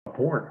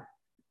porn.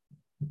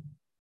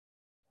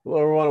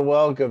 Well, everyone,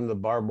 welcome to the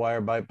Barbed Wire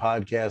Bite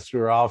Podcast. We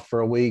were off for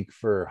a week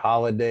for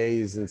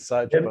holidays and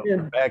such, Yeah, but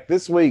we're back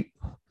this week.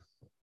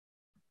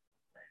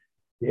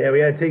 yeah,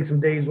 we had to take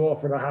some days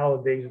off for the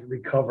holidays to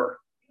recover.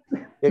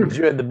 Yeah, because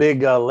you had the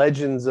big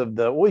Legends of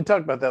the. Well, we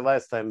talked about that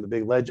last time. The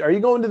big Legend. Are you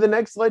going to the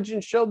next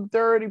Legend show that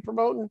they're already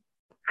promoting?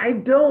 I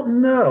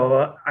don't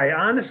know. I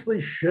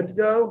honestly should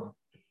go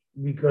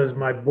because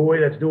my boy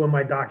that's doing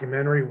my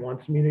documentary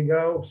wants me to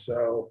go.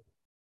 So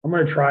I'm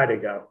going to try to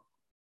go.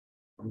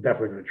 I'm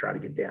definitely going to try to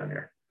get down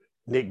there.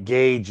 Nick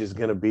Gage is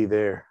going to be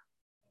there.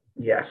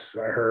 Yes,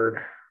 I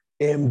heard.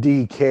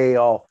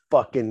 MDK all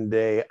fucking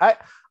day.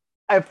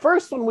 At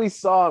first when we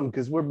saw him,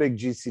 because we're big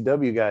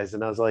GCW guys,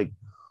 and I was like,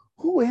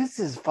 who is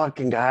this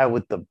fucking guy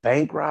with the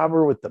bank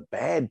robber with the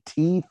bad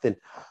teeth?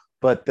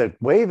 But the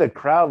way the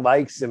crowd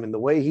likes him and the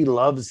way he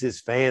loves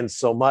his fans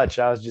so much,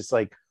 I was just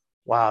like,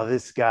 wow,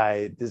 this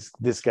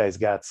guy's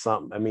got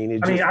something. I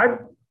mean,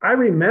 I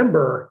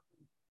remember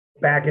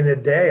back in the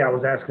day, I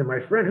was asking my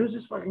friend, who's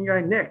this fucking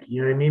guy, Nick?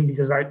 You know what I mean?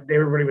 Because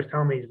everybody was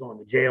telling me he's going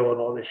to jail and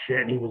all this shit.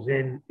 And he was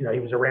he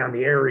was around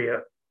the area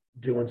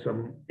doing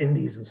some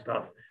indies and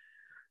stuff.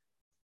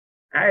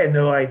 I had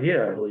no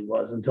idea who he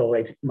was until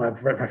like my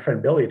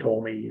friend Billy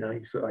told me, he's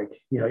like,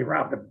 he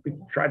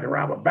tried to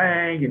rob a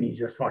bank and he's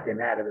just fucking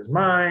out of his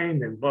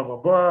mind and blah, blah,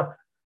 blah.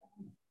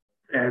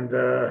 And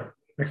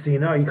next thing you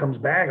know, he comes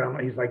back and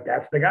he's like,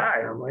 that's the guy.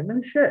 And I'm like,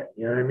 man, shit.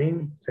 You know what I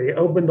mean? So he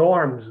opened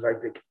arms,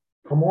 like,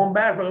 come on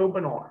back with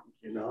open arms,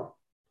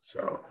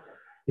 So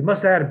he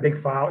must have had a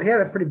big following. He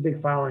had a pretty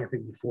big following, I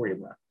think, before he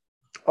left.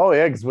 Oh,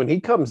 yeah, because when he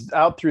comes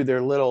out through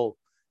their little,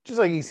 just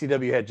like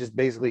ECW had just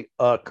basically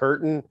a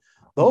curtain,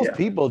 those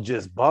people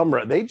just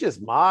they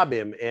just mob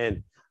him.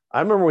 And I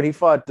remember when he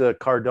fought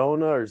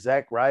Cardona or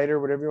Zack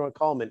Ryder, whatever you want to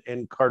call him,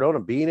 and Cardona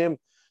beat him,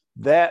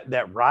 that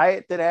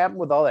riot that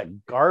happened with all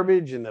that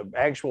garbage and the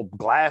actual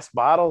glass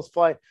bottles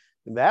flying,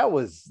 that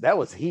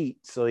was heat.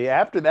 So yeah,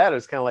 after that, it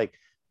was kind of like,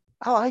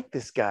 I like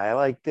this guy. I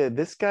like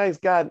this guy's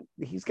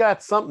he's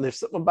got something. There's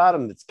something about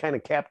him that's kind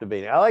of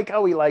captivating. I like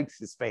how he likes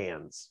his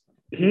fans.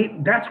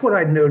 That's what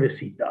I noticed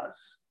he does,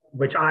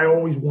 which I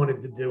always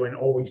wanted to do and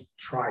always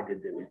tried to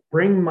do, is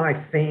bring my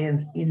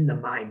fans into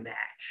my match.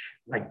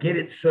 Like, get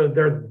it so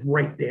they're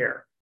right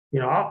there.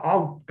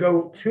 I'll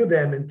go to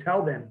them and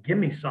tell them, give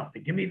me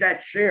something. Give me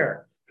that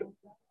chair.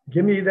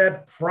 Give me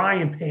that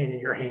frying pan in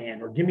your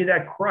hand, or give me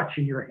that crutch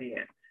in your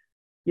hand.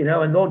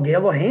 And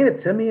they'll hand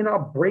it to me and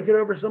I'll break it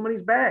over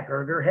somebody's back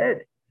or their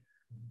head.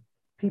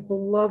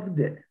 People loved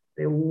it.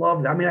 They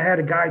loved it. I mean, I had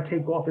a guy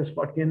take off his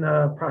fucking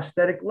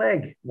prosthetic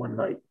leg one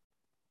night.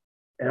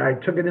 And I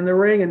took it in the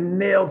ring and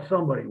nailed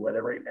somebody with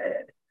it right in the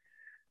head.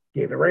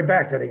 Gave it right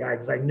back to the guy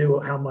because I knew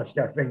how much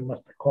that thing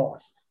must have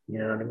cost. You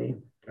know what I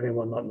mean? I didn't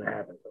want nothing to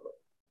happen to it.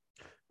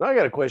 Now I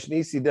got a question,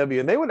 ECW,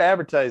 and they would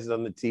advertise it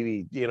on the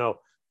TV,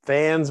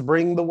 fans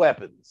bring the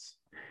weapons.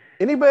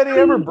 Anybody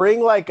ever bring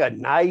like a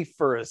knife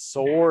or a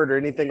sword or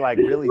anything like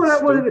really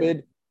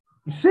stupid?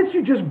 Since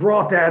you just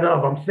brought that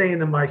up, I'm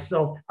saying to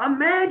myself,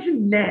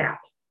 imagine now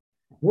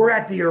we're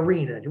at the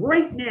arena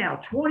right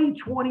now,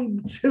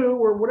 2022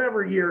 or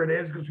whatever year it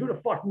is, because who the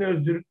fuck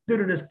knows, due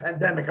to this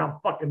pandemic, I'm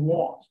fucking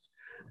lost.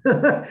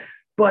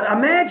 But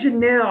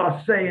imagine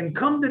now saying,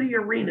 come to the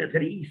arena, to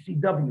the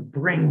ECW,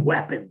 bring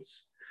weapons.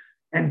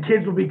 And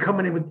kids will be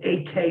coming in with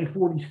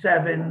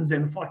AK-47s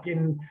and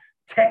fucking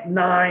Tech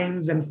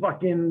 9s and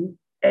fucking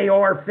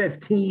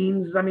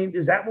AR-15s. I mean,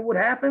 is that what would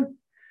happen?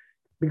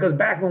 Because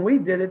back when we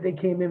did it, they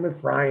came in with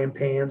frying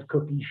pans,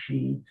 cookie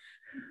sheets,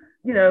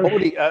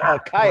 a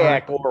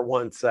kayak over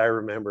once, I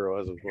remember.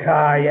 Was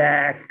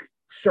kayak,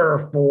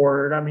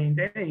 surfboard. I mean,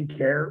 they didn't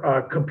care.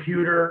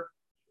 Computer,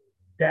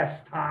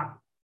 desktop,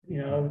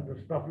 the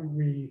stuff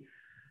we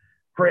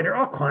created,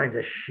 all kinds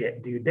of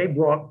shit, dude.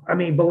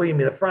 Believe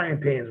me, the frying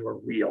pans were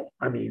real.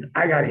 I mean,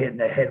 I got hit in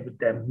the head with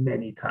them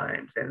many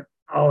times. And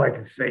all I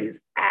can say is,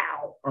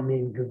 ow. I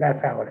mean, because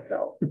that's how it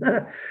felt.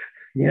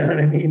 You know what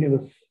I mean? It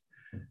was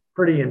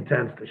pretty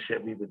intense, the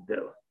shit we would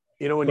do.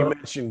 When you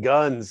mentioned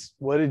guns,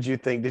 what did you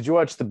think? Did you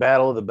watch the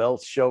Battle of the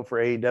Belts show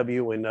for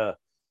AEW when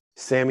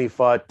Sammy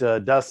fought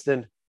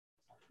Dustin?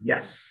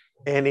 Yes.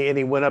 And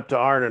he went up to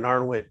Arn, and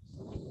Arn went,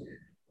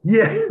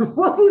 yeah.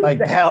 What was like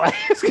that?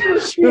 He's got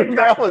his hand,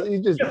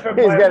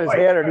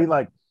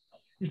 and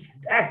he's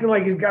acting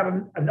like he's got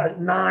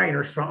a 9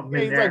 or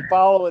something. He's like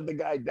following the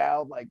guy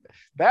down. Like,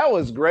 that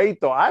was great,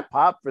 though. I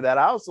popped for that.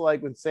 I also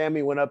like when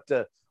Sammy went up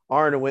to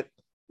Arn and went,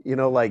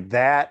 like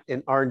that,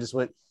 and Arn just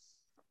went.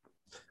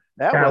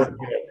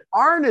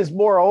 Arn is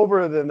more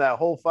over than that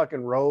whole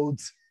fucking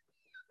Rhodes,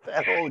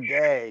 that whole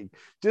gang.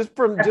 I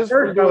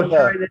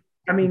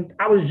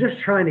was just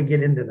trying to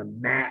get into the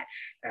match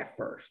at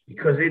first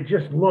because it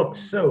just looked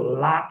so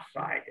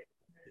lopsided.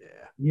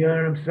 Yeah. You know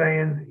what I'm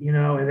saying?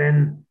 And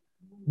then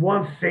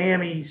once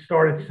Sammy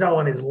started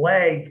selling his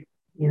leg,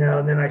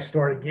 and then I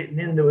started getting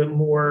into it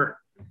more.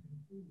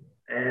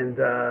 And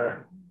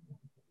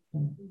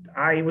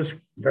I was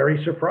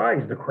very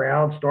surprised. The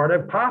crowd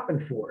started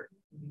popping for it.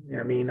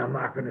 I mean, I'm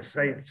not going to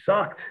say it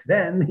sucked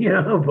then,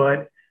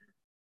 but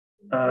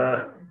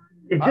Uh,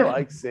 it I just,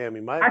 like Sammy.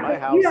 My I my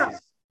think, house yeah, is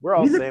we're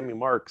all he's a Sammy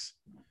Marks.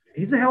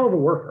 he's a hell of a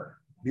worker.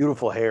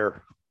 Beautiful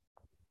hair.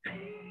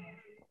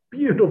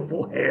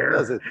 Beautiful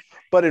Does hair. it?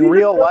 But in He's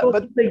real life, a,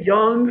 but he's a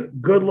young,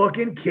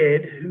 good-looking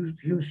kid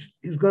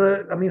who's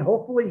gonna. I mean,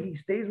 hopefully he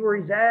stays where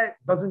he's at,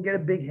 doesn't get a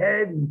big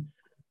head,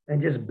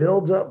 and just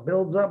builds up.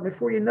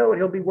 Before you know it,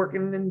 he'll be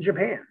working in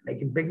Japan,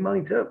 making big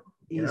money too.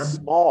 You he's know?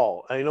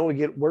 small. I know he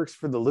get works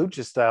for the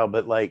lucha style,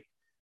 but like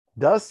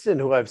Dustin,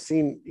 who I've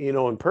seen,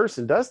 in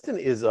person, Dustin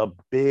is a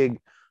big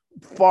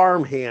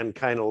farmhand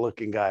kind of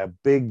looking guy, a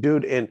big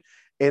dude. And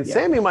Yeah.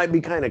 Sammy might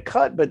be kind of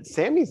cut, but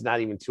Sammy's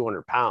not even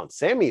 200 pounds.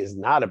 Sammy is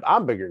not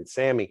I'm bigger than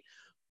Sammy,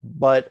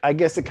 but I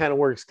guess it kind of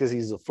works because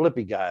he's a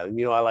flippy guy.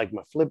 I like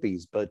my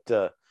flippies, but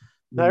now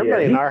Yeah,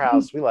 everybody in our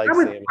house, we like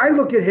Sammy. I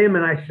look at him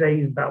and I say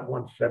he's about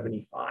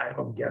 175.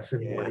 I'm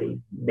guessing Yeah. weight,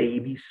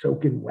 maybe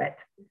soaking wet.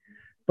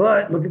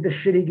 But look at the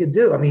shit he could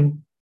do. I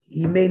mean,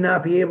 he may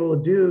not be able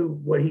to do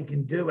what he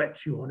can do at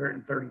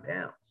 230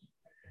 pounds.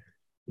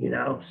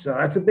 So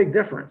that's a big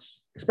difference,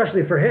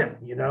 especially for him.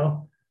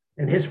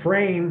 And his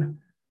frame.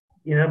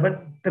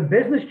 But the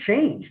business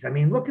changed. I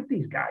mean, look at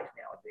these guys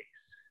nowadays.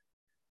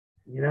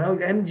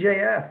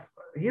 MJF.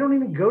 He don't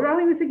even go. I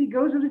don't even think he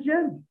goes to the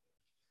gym.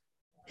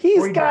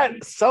 He's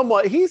got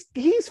somewhat. He's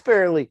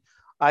fairly.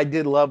 I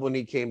did love when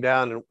he came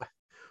down and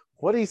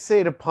what did he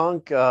say to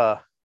Punk? I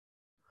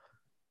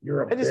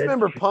just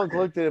remember Punk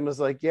looked at him and was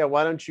like, "Yeah,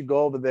 why don't you go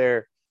over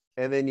there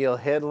and then you'll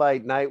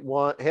headline night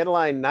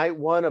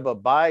one of a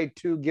buy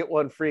two get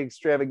one free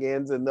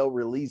extravaganza and they'll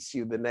release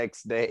you the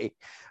next day."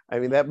 I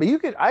mean that, but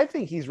I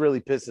think he's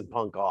really pissing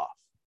Punk off.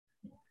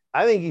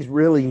 I think he's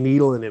really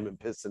needling him and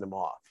pissing him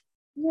off.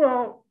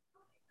 Well,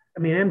 I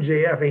mean,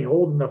 MJF ain't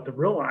old enough to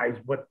realize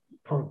what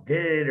Punk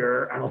did,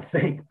 or I don't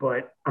think,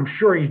 but I'm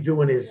sure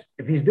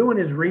if he's doing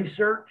his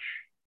research,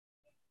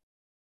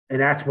 and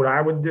that's what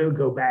I would do,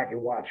 go back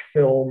and watch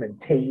film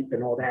and tape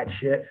and all that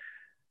shit,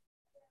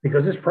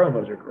 because his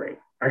promos are great.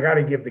 I got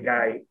to give the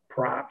guy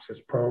props. His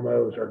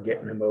promos are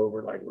getting him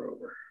over like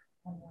Rover.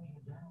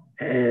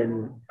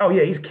 And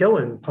he's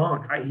killing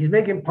Punk. He's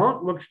making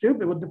Punk look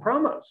stupid with the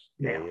promos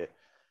now. Yeah.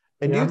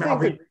 And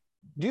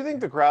do you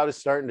think the crowd is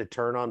starting to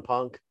turn on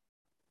Punk,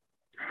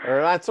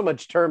 or not so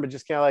much turn, but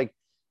just kind of like,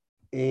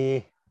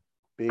 I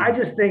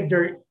just think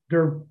they're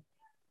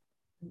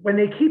when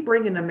they keep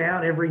bringing him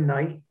out every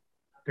night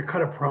to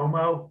cut a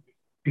promo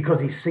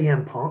because he's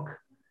CM Punk.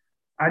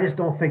 I just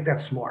don't think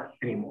that's smart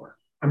anymore.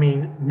 I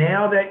mean,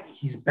 now that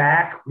he's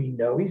back, we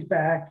know he's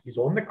back. He's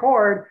on the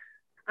card.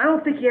 I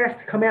don't think he has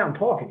to come out and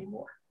talk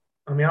anymore.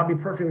 I mean, I'll be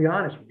perfectly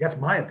honest with you. That's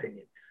my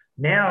opinion.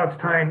 Now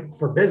it's time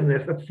for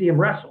business. Let's see him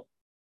wrestle.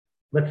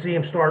 Let's see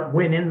him start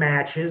winning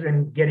matches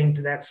and getting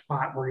to that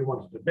spot where he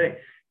wants to be.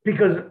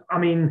 Because, I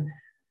mean,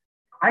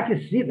 I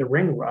can see the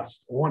ring rust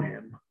on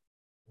him.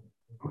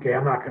 Okay,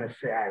 I'm not going to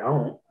say I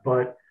don't,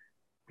 but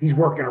he's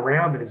working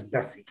around it as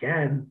best he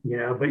can,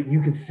 but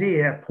you can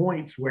see at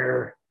points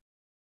where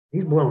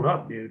he's blown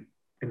up, dude,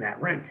 in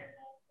that ring.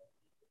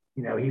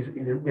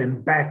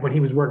 And back when he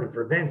was working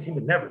for Vince, he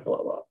would never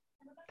blow up.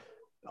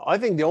 I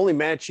think the only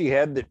match he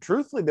had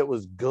that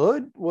was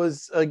good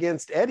was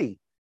against Eddie.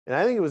 And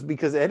I think it was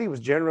because Eddie was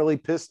generally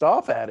pissed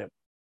off at him.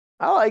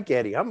 I like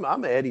Eddie. I'm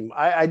an Eddie.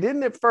 I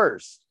didn't at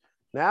first.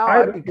 Now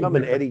I've become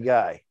an Eddie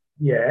guy.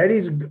 Yeah,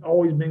 Eddie's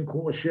always been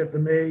cool as shit to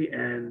me.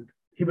 And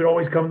he would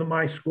always come to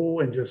my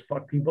school and just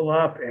fuck people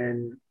up.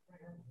 And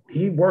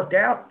he worked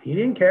out. He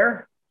didn't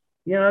care.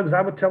 Because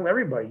I would tell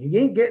everybody, you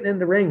ain't getting in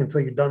the ring until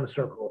you're done the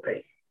circle of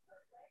pain.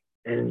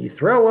 And you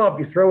throw up,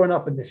 you're throwing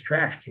up in this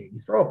trash can.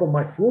 You throw up on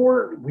my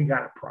floor, we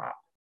got a prop.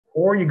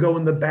 Or you go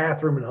in the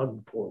bathroom and hug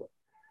the toilet.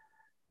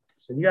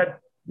 So you got,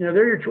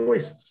 they're your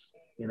choices,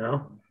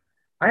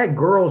 I had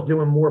girls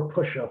doing more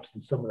push-ups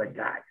than some of the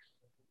guys.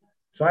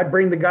 So I'd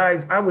bring the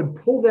guys, I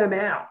would pull them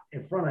out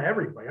in front of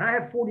everybody. I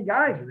had 40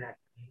 guys in that.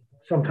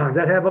 Sometimes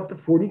I'd have up to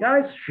 40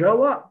 guys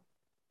show up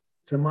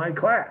to my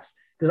class.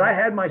 Because I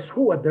had my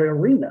school at the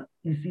arena.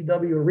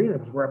 ECW Arena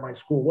was where my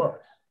school was.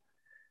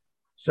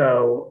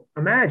 So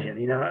imagine,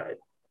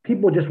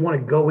 people just want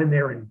to go in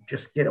there and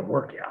just get a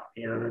workout.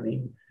 You know what I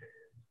mean?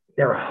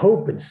 They're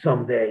hoping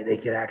someday they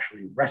could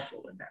actually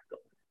wrestle in that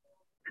building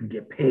and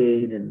get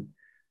paid and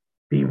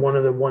be one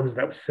of the ones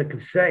that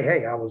could say,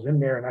 hey, I was in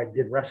there and I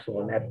did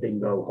wrestle in that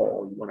bingo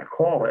hall, you want to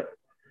call it.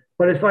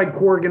 But it's like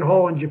Korakuen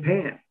Hall in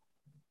Japan.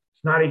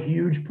 It's not a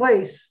huge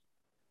place,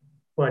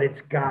 but it's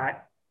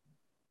got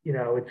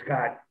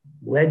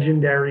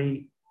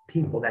legendary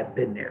people that've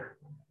been there,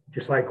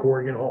 just like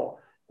Korakuen Hall.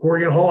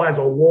 Korakuen Hall has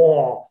a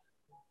wall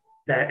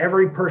that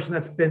every person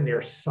that's been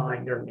there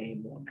signed their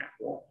name on that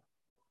wall.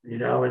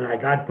 And I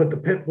got to put the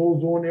pit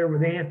bulls on there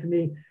with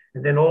Anthony.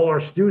 And then all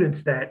our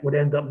students that would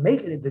end up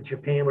making it to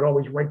Japan would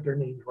always write their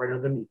names right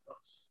underneath us.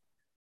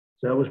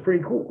 So it was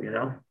pretty cool,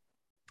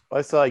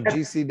 I saw like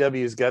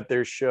GCW's got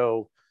their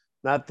show,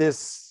 not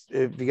this,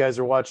 if you guys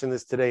are watching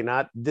this today,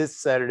 not this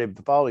Saturday, but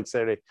the following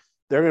Saturday,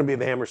 they're going to be in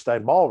the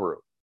Hammerstein Ballroom.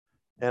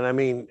 And I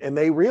mean, and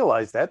they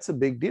realize that's a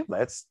big deal.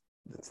 It's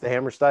the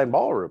Hammerstein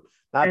Ballroom.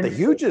 Not the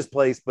hugest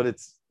place, but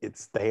it's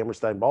the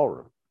Hammerstein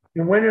Ballroom.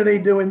 And when are they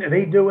doing? Are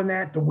they doing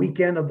that the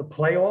weekend of the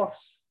playoffs?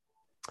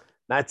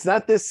 Now, it's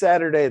not this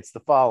Saturday, it's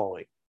the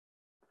following.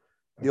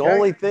 The Okay.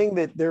 only thing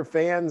that their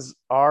fans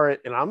are,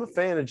 and I'm a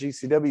fan of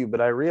GCW,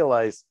 but I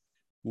realize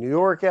New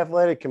York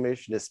Athletic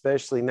Commission,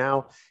 especially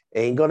now,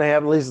 ain't going to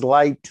have these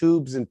light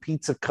tubes and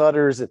pizza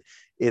cutters. And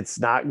it's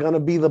not going to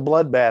be the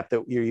bloodbath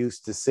that you're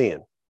used to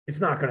seeing. It's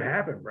not going to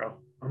happen, bro.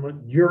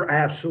 You're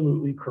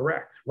absolutely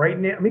correct. Right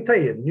now, let me tell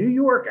you, New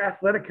York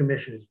Athletic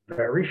Commission is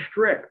very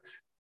strict.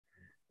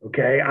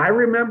 Okay. I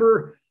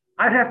remember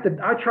I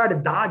try to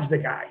dodge the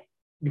guy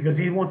because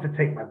he wants to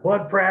take my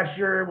blood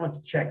pressure, wants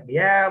to check me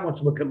out, wants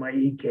to look at my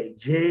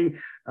EKG.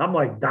 I'm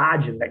like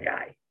dodging the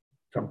guy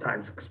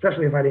sometimes,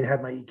 especially if I didn't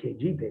have my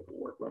EKG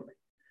paperwork with me.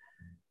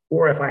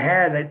 Or if I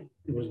had it,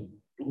 it was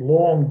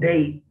long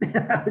date.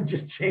 I would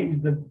just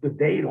change the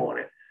date on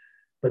it.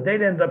 But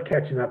they'd end up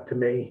catching up to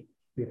me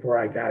before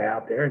I got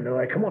out there. And they're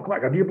like, come on, I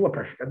got to do your blood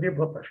pressure. I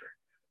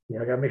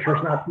got to make sure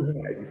it's not too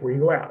high before you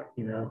go out,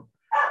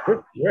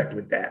 They're strict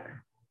with that.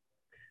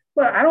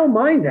 But I don't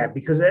mind that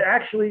because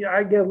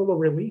I get a little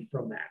relief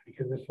from that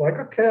because it's like,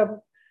 okay,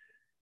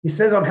 he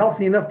says I'm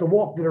healthy enough to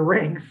walk to the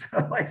ring.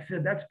 So I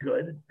said, that's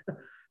good.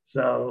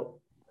 So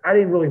I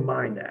didn't really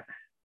mind that.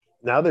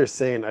 Now they're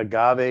saying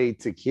agave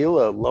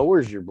tequila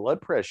lowers your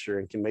blood pressure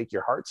and can make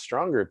your heart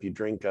stronger if you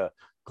drink a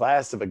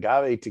glass of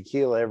agave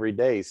tequila every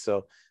day.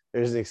 So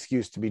there's an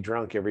excuse to be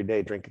drunk every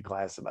day. Drink a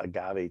glass of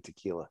agave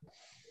tequila.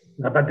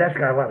 But that's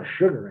got a lot of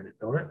sugar in it,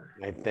 don't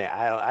it?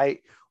 I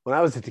when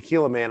I was a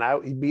tequila man,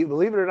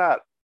 believe it or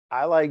not,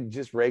 I like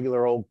just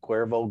regular old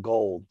Cuervo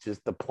Gold,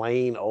 just the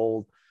plain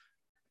old.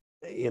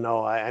 I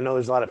know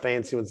there's a lot of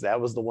fancy ones.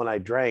 That was the one I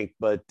drank,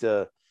 but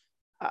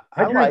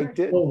I liked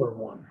it. Silver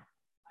one.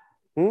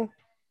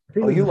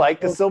 Oh, you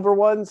like the silver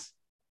ones?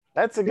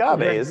 That's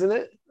agave, isn't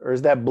it? Or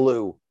is that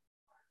blue?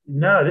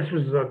 No, this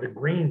was the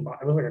green bottle.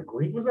 It was like a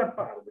green. Was that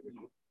bottle?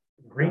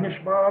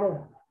 Greenish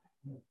bottle.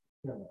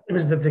 It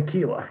was the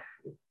tequila.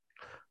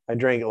 I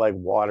drank it like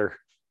water.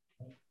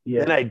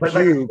 Yeah. Then I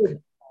puke,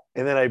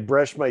 and then I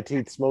brush my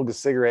teeth, smoke a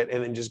cigarette,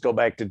 and then just go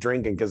back to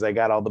drinking because I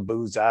got all the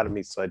booze out of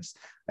me. So I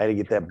had to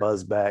get that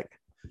buzz back.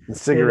 And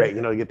cigarette,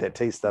 get that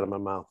taste out of my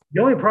mouth.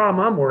 The only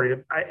problem I'm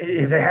worried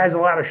if it has a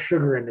lot of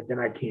sugar in it, then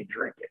I can't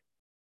drink it.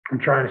 I'm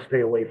trying to stay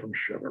away from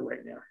sugar right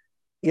now.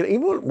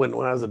 Even when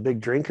I was a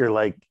big drinker,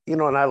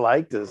 and I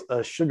liked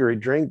a sugary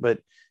drink, but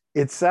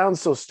it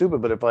sounds so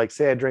stupid. But if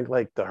say I drink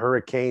like the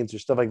Hurricanes or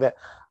stuff like that,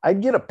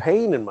 I'd get a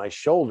pain in my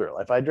shoulder.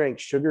 If I drank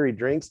sugary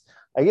drinks,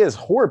 I get this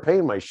horrid pain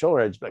in my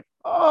shoulder. I'd just be like,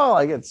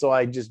 oh, so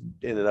I just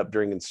ended up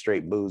drinking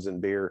straight booze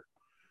and beer.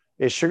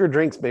 Yeah, sugar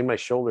drinks made my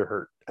shoulder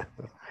hurt.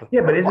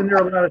 Yeah, but isn't there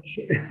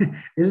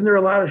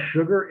a lot of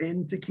sugar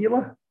in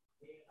tequila?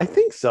 I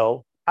think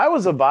so. I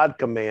was a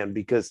vodka man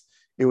because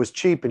it was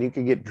cheap and you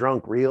could get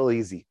drunk real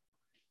easy.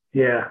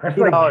 Yeah, that's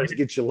 $2 to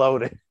get you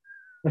loaded.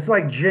 It's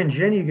like gin.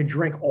 Gin you can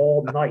drink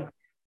all night,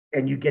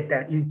 and you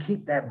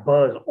keep that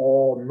buzz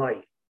all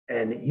night,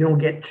 and you don't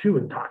get too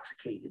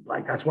intoxicated.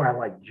 That's why I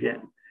like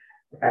gin.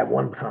 At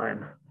one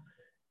time,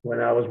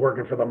 when I was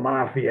working for the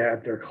mafia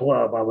at their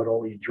club, I would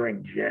always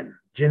drink gin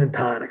and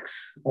tonics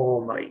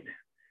all night.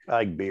 I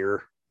like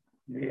beer.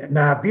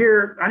 Yeah,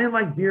 beer. I didn't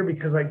like beer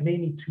because it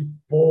made me too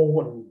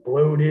full and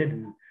bloated,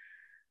 and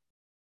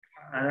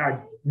I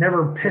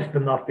never pissed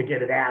enough to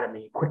get it out of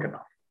me quick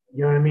enough.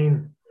 You know what I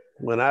mean?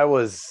 When I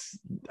was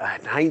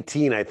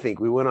 19, I think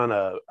we went on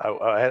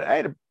I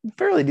had a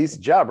fairly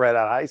decent job right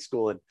out of high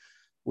school, and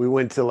we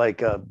went to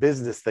a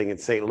business thing in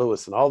St.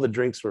 Louis, and all the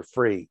drinks were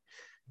free.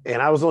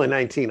 And I was only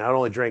 19. I'd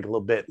only drank a little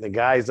bit. And the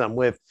guys I'm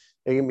with,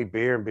 they gave me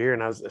beer,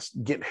 and I was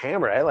getting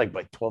hammered. I had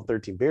like 12,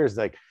 13 beers.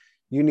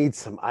 You need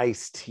some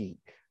iced tea.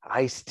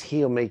 Iced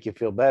tea will make you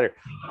feel better.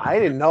 I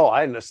didn't know.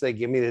 I didn't know. So they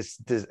give me this,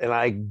 and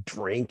I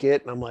drink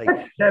it, and I'm like,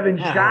 7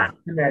 shots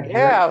in that drink.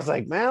 Yeah, I was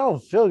like, man, I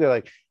don't feel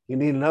good. You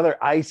need another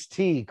iced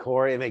tea,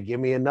 Corey, and they give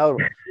me another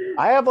one.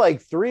 I have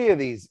 3 of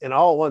these, and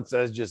all at once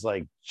I was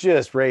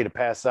just ready to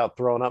pass out,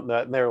 throwing up.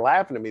 And they're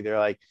laughing at me. They're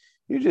like,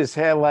 you just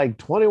had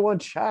 21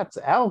 shots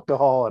of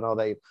alcohol and all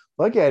that.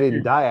 Lucky I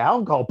didn't die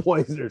alcohol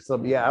poison or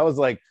something. Yeah, I was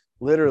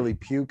literally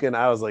puking.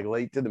 I was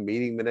late to the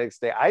meeting the next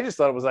day. I just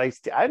thought it was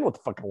iced tea. I didn't know what the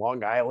fucking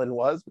Long Island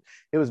was.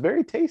 It was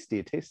very tasty.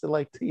 It tasted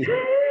like tea.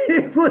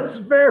 It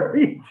was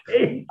very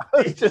tasty.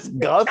 I was just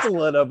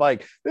guzzling. I'm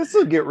like, this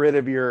will get rid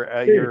of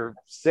your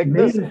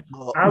sickness.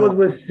 I was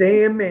with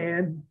Sam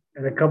Mann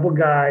and a couple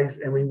guys,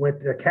 and we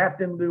went to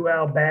Captain Lou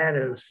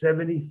Albano's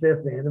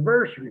 75th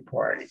anniversary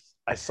party.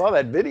 I saw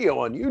that video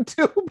on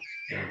YouTube.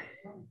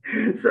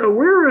 So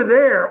we were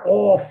there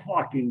all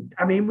fucking.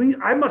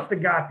 I must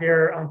have got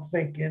there. I'm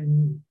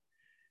thinking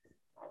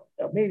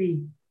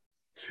maybe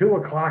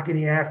 2:00 in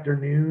the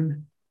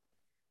afternoon.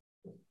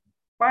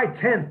 By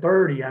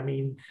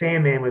 10:30,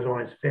 Sandman was on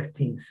his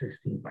 15,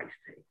 16 iced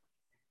tea.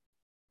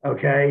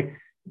 Okay.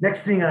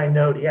 Next thing I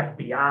know, the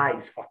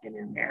FBI is fucking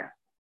in there.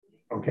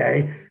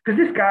 Okay. Because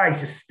this guy's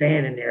just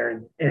standing there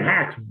and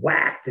Hack's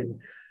whacked. And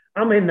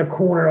I'm in the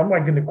corner. I'm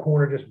in the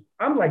corner,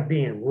 I'm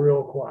being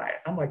real quiet.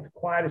 I'm the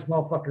quietest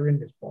motherfucker in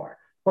this bar.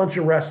 Bunch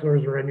of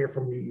wrestlers are in here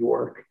from New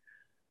York.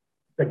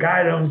 the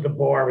guy that owns the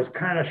bar was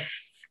kind of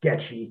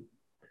sketchy.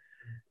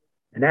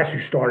 And that's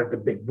who started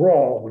the big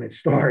brawl when it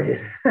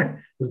started,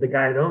 was the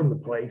guy that owned the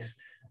place.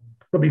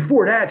 But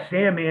before that,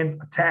 Sandman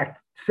attacked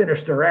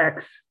Sinister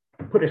X,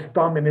 put his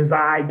thumb in his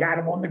eye, got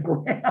him on the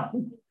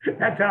ground.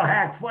 That's how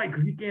hacks fight,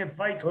 because you can't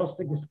fight, so he'll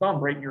stick his thumb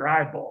right in your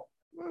eyeball.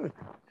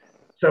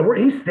 So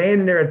he's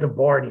standing there at the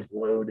bar and he's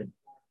loaded.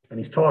 And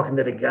he's talking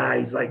to the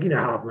guy. He's like, you know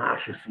how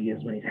obnoxious he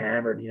is when he's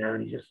hammered, you know,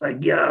 and he's just like,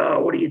 yo,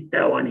 what are you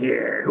doing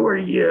here? Who are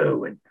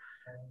you? And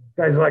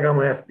the guy's like, I'm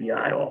an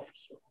FBI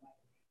officer.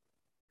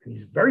 And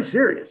he's very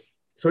serious.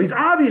 So he's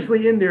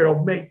obviously in there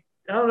to make,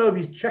 I don't know if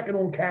he's checking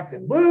on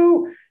Captain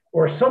Lou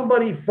or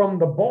somebody from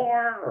the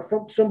bar or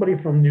from somebody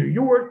from New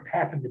York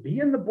happened to be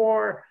in the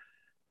bar.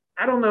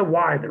 I don't know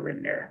why they're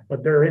in there,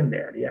 but they're in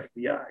there, the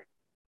FBI.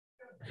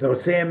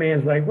 So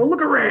Sandman's like, well,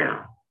 look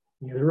around.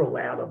 He's real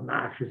loud,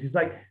 obnoxious. He's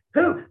like,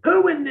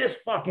 who in this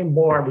fucking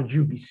bar would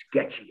you be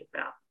sketchy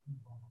about?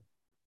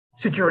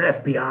 Since you're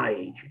an FBI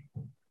agent,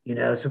 you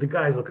know? So the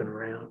guy's looking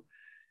around.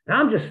 And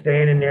I'm just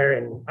standing there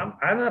and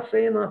I'm not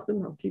saying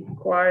nothing. I'm keeping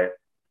quiet.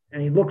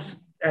 And he looks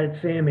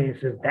at Sandman and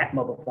says, that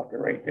motherfucker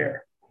right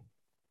there.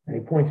 And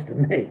he points to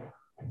me.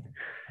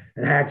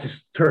 And Hack just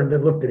turned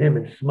and looked at him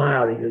and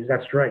smiled. He goes,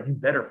 that's right. You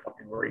better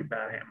fucking worry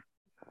about him.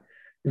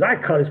 Because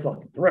I cut his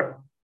fucking throat.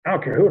 I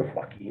don't care who the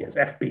fuck he is.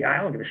 FBI,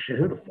 I don't give a shit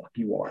who the fuck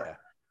you are.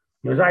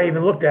 Because I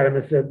even looked at him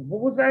and said,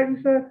 what was that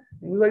he said?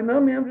 He was like, no,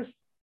 man, I'm just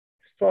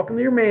talking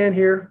to your man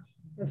here.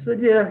 I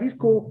said, yeah, he's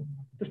cool.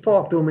 Just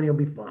talk to him and he'll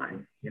be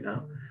fine, you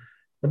know.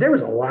 But there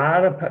was a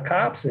lot of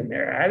cops in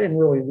there. I didn't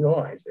really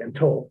realize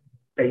until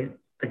the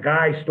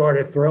guy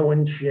started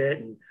throwing shit.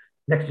 And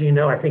next thing you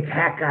know, I think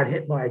Hack got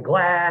hit by a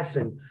glass.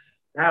 And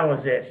that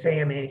was it.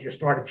 Sandman just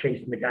started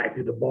chasing the guy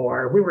through the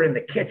bar. We were in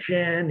the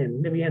kitchen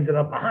and then we ended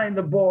up behind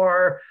the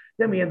bar.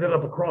 Then we ended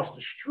up across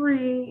the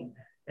street.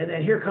 And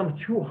then here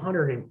comes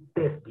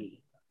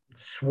 250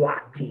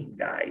 SWAT team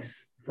guys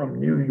from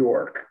New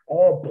York,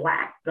 all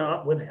blacked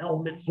up with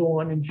helmets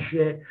on and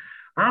shit.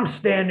 I'm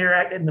standing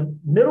there in the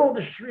middle of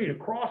the street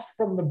across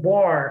from the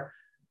bar.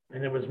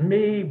 And it was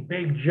me,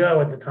 Big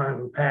Joe at the time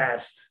who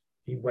passed.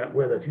 He went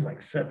with us. He's like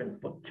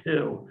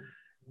 7'2".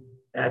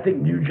 And I think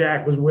New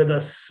Jack was with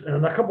us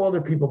and a couple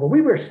other people, but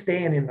we were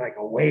standing like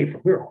away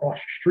from, we were across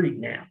the street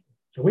now.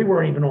 So we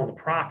weren't even on the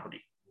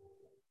property.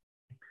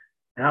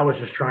 And I was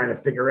just trying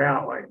to figure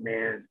out, like,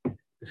 man,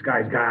 this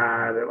guy's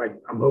got, like,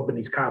 I'm hoping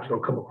these cops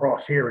don't come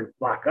across here and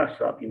lock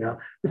us up, you know.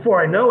 Before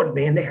I know it,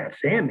 man, they had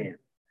Sandman.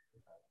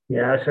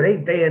 Yeah, so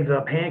they ended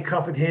up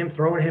handcuffing him,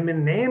 throwing him in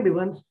an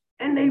ambulance,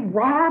 and they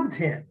robbed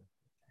him.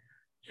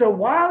 So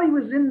while he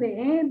was in the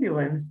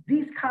ambulance,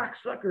 these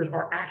cocksuckers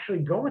are actually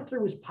going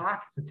through his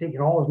pockets and taking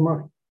all his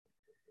money.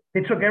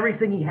 They took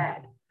everything he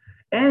had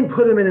and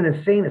put him in an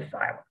insane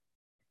asylum.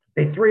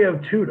 They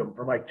 302'd him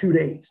for like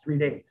 3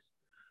 days.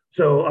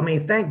 So, I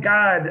mean, thank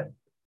God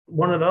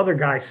one of the other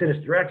guys,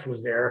 Sinister X,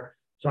 was there.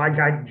 So I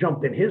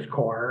jumped in his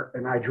car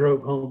and I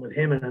drove home with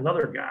him and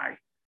another guy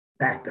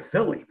back to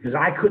Philly because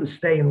I couldn't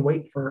stay and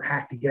wait for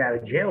Hack to get out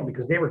of jail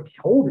because they were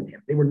holding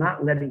him. They were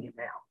not letting him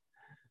out.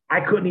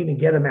 I couldn't even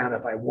get him out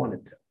if I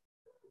wanted to.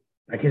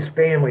 Like his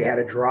family had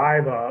to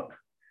drive up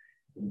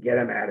and get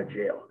him out of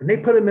jail. And they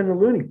put him in the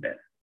loony bin.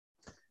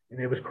 And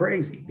it was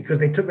crazy because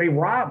they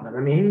robbed him. I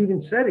mean, he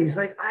even said, he's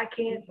like, I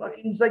can't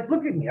fucking, he's like,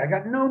 look at me. I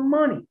got no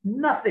money,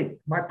 nothing.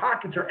 My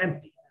pockets are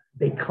empty.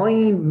 They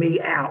cleaned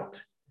me out.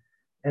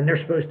 And they're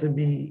supposed to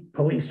be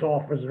police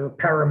officers,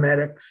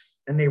 paramedics,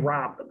 and they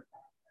robbed him.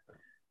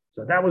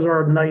 So that was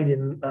our night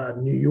in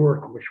New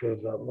York, which was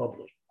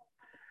lovely.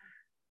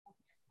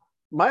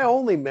 My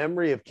only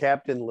memory of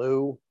Captain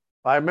Lou,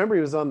 I remember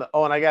he was on the,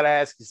 and I got to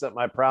ask you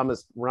something. I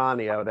promised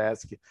Ronnie I would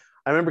ask you.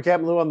 I remember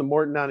Captain Lou on the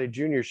Morton Downey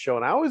Jr. show.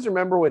 And I always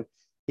remember when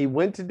he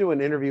went to do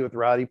an interview with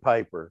Roddy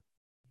Piper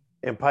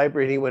and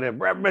he went in,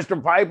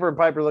 Mr. Piper, and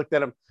Piper looked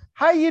at him.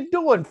 How you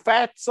doing,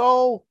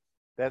 fatso?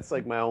 That's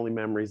like my only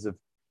memories of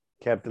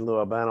Captain Lou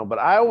Albano. But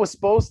I was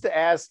supposed to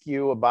ask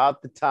you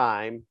about the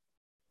time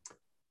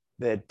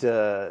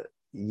that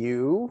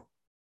you,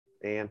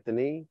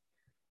 Anthony,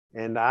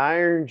 and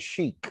Iron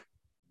Sheik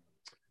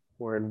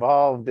were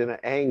involved in an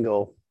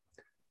angle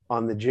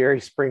on the Jerry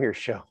Springer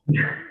show.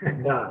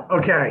 No.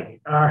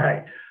 Okay. All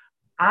right.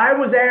 I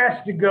was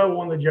asked to go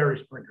on the Jerry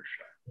Springer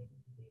show.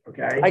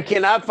 Okay. I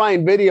cannot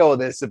find video of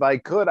this. If I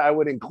could, I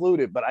would include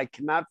it, but I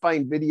cannot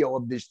find video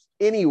of this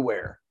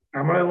anywhere.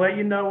 I'm going to let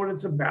you know what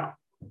it's about.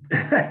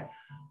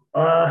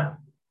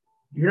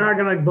 You're not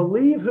going to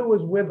believe who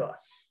was with us.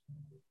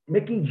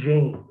 Mickie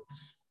James.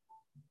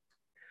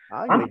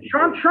 I'm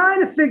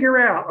trying to figure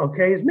out,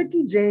 okay, is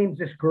Mickie James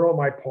this girl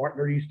my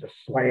partner used to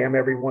slam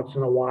every once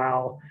in a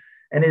while?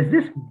 And is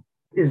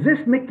this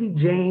Mickie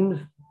James?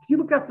 Can you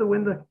look out the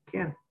window,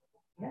 Ken?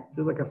 Yeah.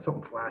 There's like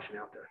something flashing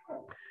out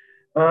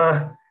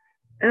there.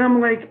 And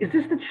I'm like, is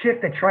this the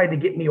chick that tried to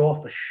get me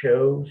off of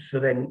shows so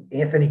then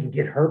Anthony can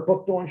get her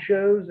booked on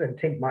shows and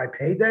take my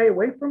payday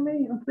away from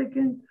me? I'm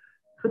thinking,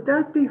 could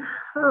that be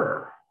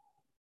her?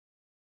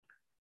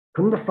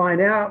 Come to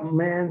find out,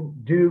 man,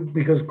 dude,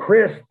 because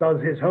Chris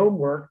does his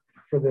homework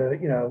for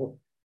the,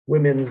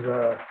 women's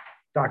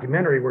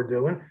documentary we're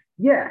doing.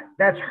 Yeah,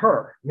 that's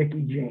her.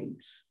 Mickie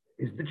James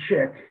is the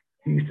chick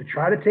who used to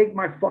try to take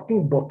my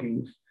fucking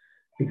bookings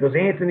because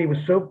Anthony was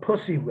so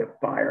pussy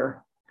whipped by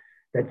her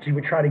that she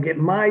would try to get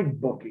my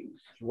bookings.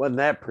 She wasn't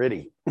that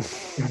pretty.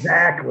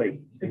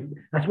 Exactly.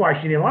 That's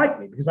why she didn't like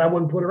me, because I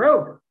wouldn't put her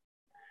over.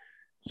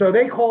 So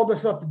they called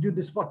us up to do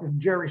this fucking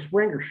Jerry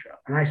Springer show.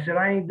 And I said,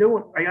 I ain't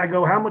doing it. I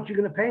go, how much you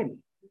going to pay me?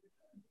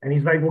 And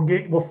he's like,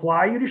 we'll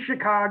fly you to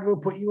Chicago,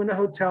 put you in a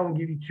hotel and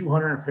give you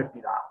 $250.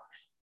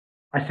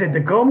 I said, to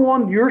go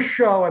on your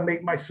show and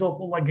make myself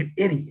look like an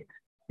idiot,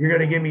 you're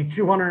going to give me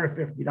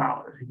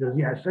 $250. He goes,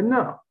 yeah. I said,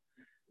 no.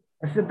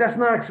 I said, that's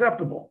not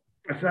acceptable.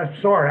 I said,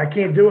 I'm sorry, I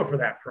can't do it for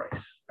that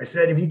price. I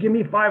said, if you give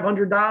me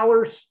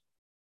 $500,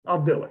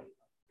 I'll do it.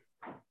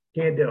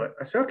 Can't do it.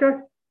 I said, okay.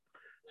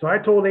 So I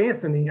told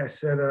Anthony, I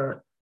said,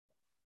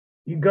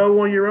 you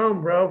go on your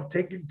own, bro.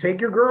 Take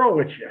your girl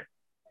with you.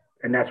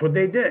 And that's what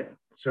they did.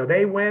 So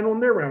they went on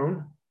their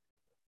own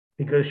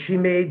because she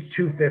made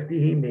 $250,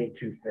 he made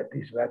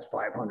 $250. So that's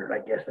 $500. I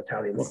guess that's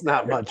how they look. It's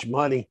not much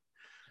money.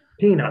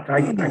 Peanuts.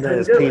 That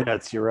is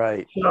peanuts. You're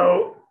right.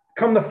 So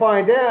come to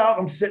find out,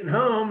 I'm sitting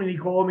home and he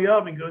called me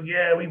up and goes,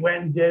 yeah, we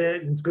went and did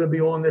it. And it's going to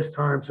be on this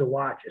time. So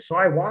watch it. So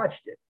I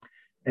watched it.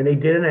 And they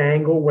did an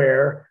angle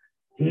where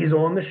he's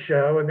on the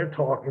show and they're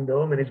talking to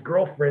him and his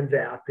girlfriend's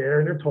out there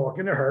and they're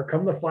talking to her.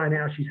 Come to find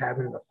out she's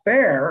having an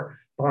affair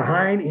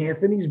behind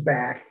Anthony's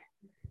back.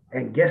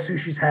 And guess who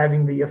she's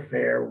having the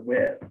affair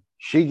with?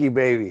 Sheiky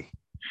Baby.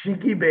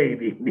 Sheiky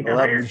Baby. I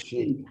love the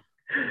Sheik.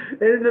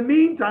 And in the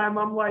meantime,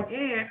 I'm like,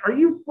 Aunt, are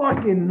you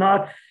fucking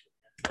nuts?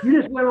 You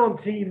just went on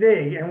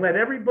TV and let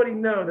everybody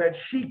know that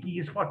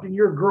Sheiky is fucking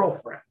your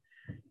girlfriend.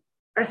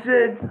 I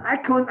said, I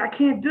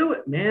can't do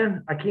it,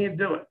 man. I can't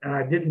do it. And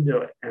I didn't do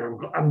it.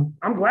 And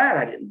I'm glad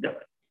I didn't do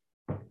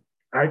it.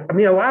 I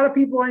mean, a lot of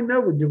people I know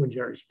were doing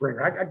Jerry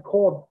Springer. I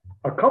called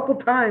a couple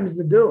times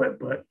to do it,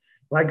 but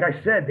like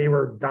I said, they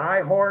were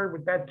die hard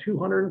with that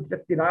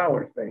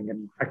 $250 thing,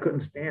 and I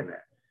couldn't stand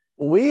that.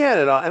 We had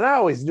it on, and I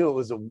always knew it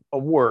was a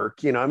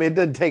work. You know, I mean, it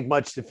didn't take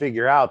much to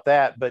figure out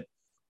that, but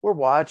we're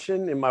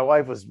watching, and my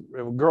wife was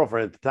a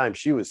girlfriend at the time.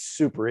 She was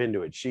super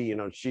into it. She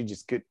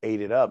just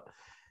ate it up.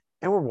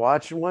 And we're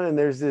watching one, and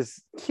there's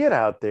this kid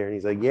out there, and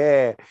he's like,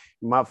 yeah,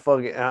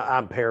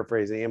 I'm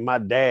paraphrasing, and my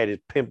dad is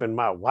pimping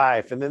my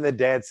wife. And then the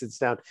dad sits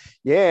down,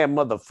 yeah,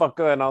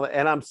 motherfucker, and all that.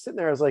 And I'm sitting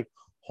there, I was like,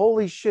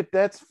 holy shit,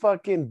 that's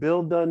fucking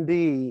Bill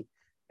Dundee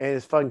and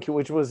his fucking kid,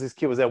 which was this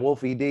kid, was that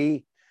Wolfie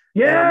D?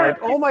 Yeah. And I'm like,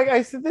 oh my God,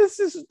 I said,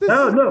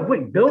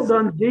 wait, Bill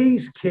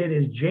Dundee's kid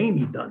is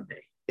Jamie Dundee.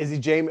 Is he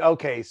Jamie?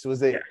 Okay, so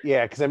was it,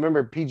 yeah, because I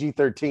remember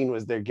PG-13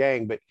 was their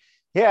gang, but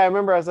yeah, I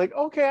remember I was like,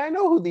 okay, I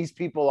know who these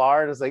people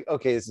are. And I was like,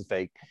 okay, this is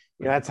fake.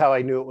 You know, that's how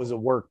I knew it was a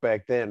work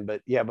back then.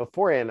 But yeah,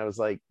 beforehand, I was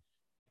like,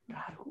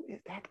 God,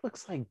 that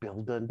looks like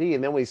Bill Dundee.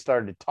 And then we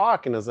started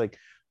talking. I was like,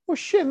 oh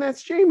shit, and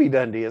that's Jamie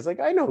Dundee. I was like,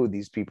 I know who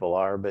these people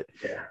are. But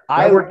yeah,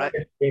 I worked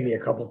with Jamie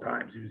a couple of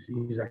times.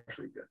 He's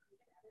actually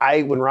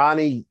good. When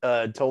Ronnie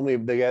told me,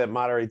 the guy that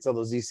moderates all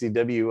those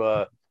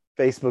ECW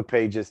Facebook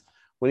pages,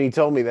 when he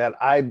told me that,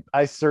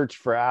 I searched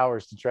for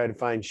hours to try to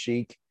find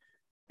Sheik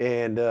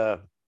and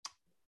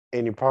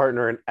your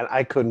partner, and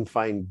I couldn't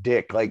find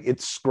Dick. Like,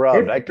 it's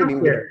scrubbed. I couldn't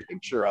even get a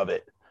picture of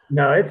it.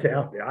 No, it's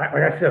out there.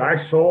 Like I said,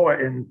 I saw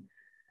it and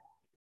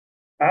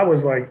I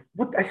was like,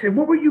 what? I said,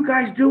 what were you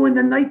guys doing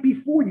the night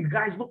before? You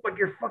guys look like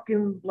you're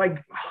fucking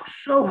like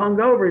so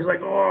hungover. He's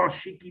like, oh,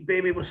 Sheiky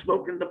Baby was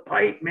smoking the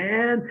pipe,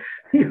 man.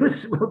 He was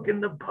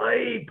smoking the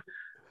pipe.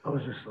 I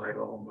was just like,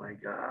 oh my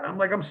God. I'm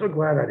like, I'm so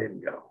glad I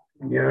didn't go.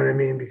 You know what I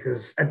mean?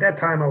 Because at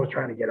that time I was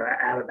trying to get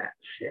out of that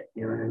shit.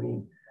 You know what I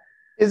mean?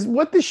 Is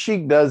what the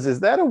Sheik does, is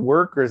that a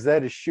work or is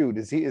that a shoot?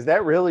 Is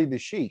that really the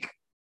Sheik?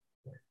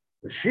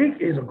 The Sheik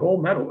is a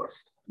gold medalist.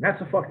 And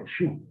that's a fucking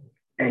shoot.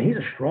 And he's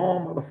a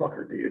strong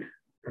motherfucker, dude.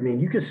 I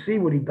mean, you can see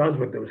what he does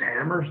with those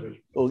hammers.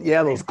 Well,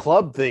 yeah, those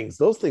club things.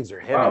 Those things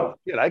are heavy. Wow.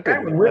 I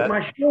couldn't would rip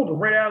my shoulder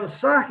right out of the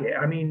socket.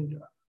 I mean,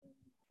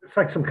 it's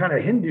like some kind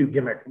of Hindu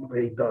gimmick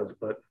that he does,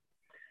 but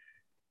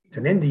it's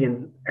an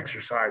Indian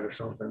exercise or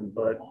something.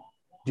 But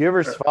do you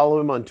ever follow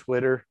him on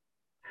Twitter?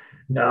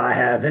 No, I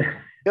haven't.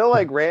 He'll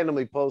like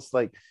randomly post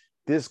like,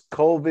 this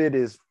COVID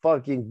is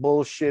fucking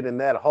bullshit,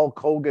 and that Hulk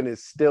Hogan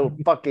is still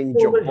fucking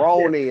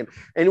jabroni.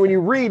 And when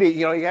you read it,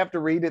 you know, you have to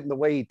read it in the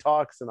way he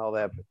talks and all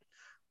that. But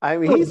I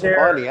mean, he's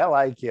funny. I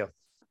like him.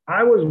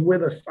 I was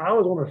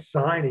on a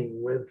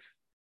signing with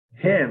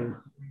him,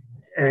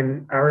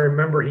 and I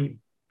remember he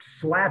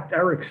slapped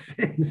Eric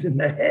Sims in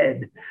the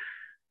head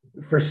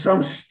for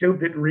some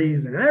stupid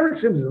reason. And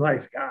Eric Sims is a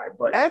nice guy,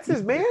 but that's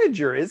his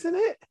manager, isn't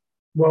it?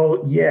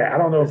 Well, yeah, I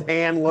don't know. His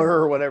handler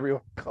or whatever you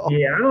want to call it.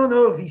 Yeah, I don't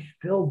know if he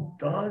still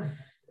does.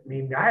 I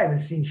mean, I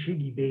haven't seen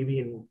Sheiky Baby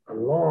in a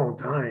long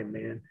time,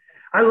 man.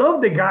 I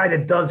love the guy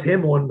that does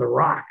him on The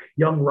Rock,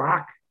 Young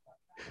Rock.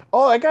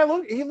 Oh, that guy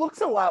he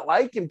looks a lot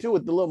like him too,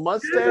 with the little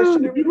mustache.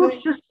 Dude, and he looks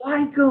just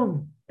like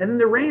him. And then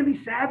the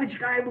Randy Savage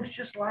guy looks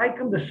just like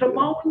him. The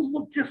Samoans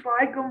look just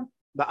like him.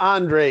 The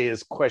Andre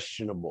is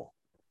questionable.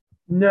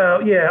 No,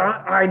 yeah,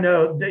 I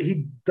know that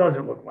he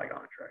doesn't look like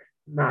Andre.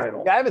 Not at The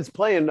all. guy that's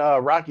playing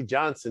Rocky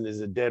Johnson is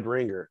a dead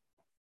ringer.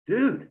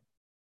 Dude,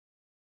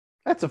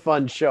 That's a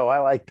fun show. I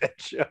like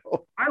that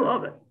show. I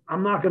love it.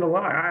 I'm not going to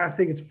lie. I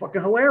think it's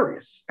fucking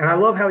hilarious. And I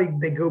love how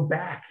they go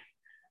back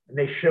and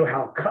they show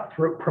how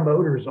cutthroat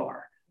promoters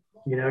are.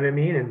 You know what I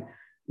mean? And,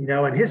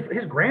 and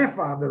his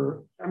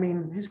grandfather,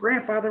 his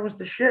grandfather was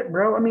the shit,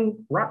 bro.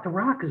 The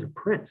Rock is a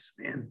prince,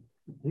 man.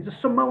 He's a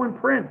Samoan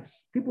prince.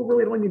 People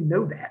really don't even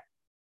know that.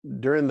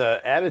 During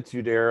the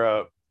Attitude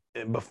Era,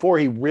 before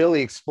he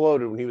really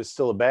exploded, when he was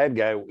still a bad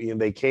guy,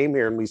 they came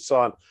here and we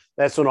saw him.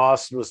 That's when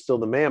Austin was still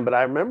the man. But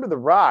I remember The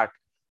Rock.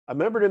 I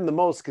remembered him the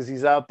most because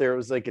he's out there. It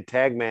was like a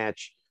tag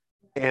match,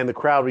 and the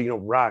crowd would,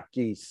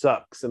 Rocky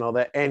sucks and all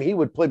that. And he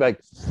would play like,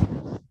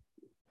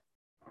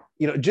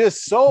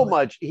 just so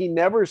much. He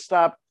never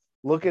stopped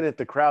looking at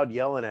the crowd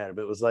yelling at him.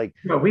 It was like,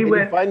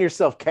 you find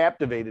yourself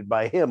captivated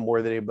by him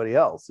more than anybody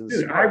else.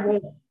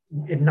 Dude,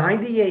 in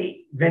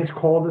 '98, Vince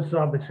called us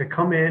up and said,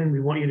 come in.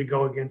 We want you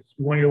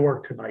to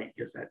work tonight.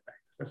 Just that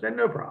thing. I said,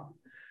 no problem.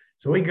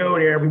 So we go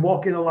there. We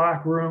walk in the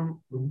locker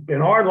room.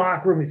 In our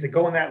locker room, he said,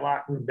 go in that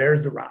locker room.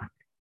 There's The Rock.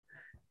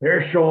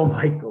 There's Shawn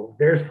Michaels.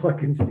 There's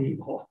fucking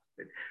Steve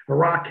Austin. The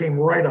Rock came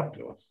right up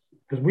to us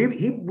because we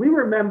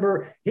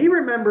remember. He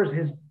remembers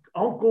his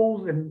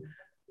uncles and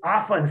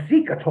Afa and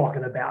Sika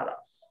talking about us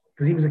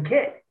because he was a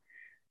kid.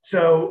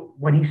 So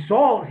when he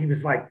saw us, he was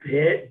like,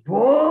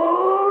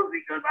 Pitbull,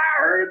 because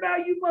I heard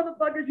about you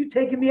motherfuckers. You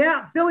taking me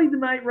out in Philly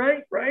tonight,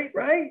 right?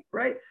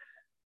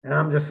 And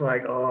I'm just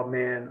like, oh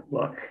man,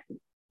 look.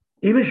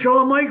 Even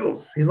Shawn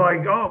Michaels, he's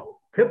like, oh,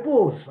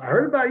 Pitbulls, I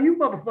heard about you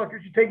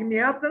motherfuckers. You taking me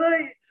out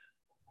tonight?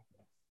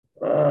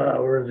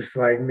 We're just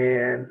like,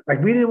 man,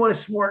 like we didn't want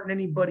to smarten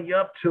anybody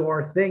up to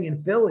our thing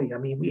in Philly.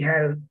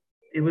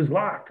 It was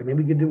locked.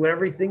 We could do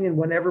everything and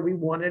whenever we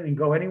wanted and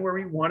go anywhere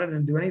we wanted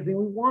and do anything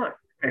we want.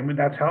 And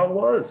that's how it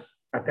was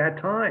at that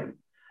time.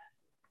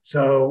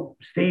 So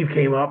Steve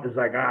came up and was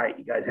like, all right,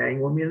 you guys hang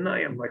with me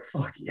tonight? I'm like,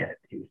 fuck yeah,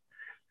 dude.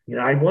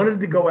 I wanted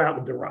to go out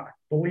with The Rock.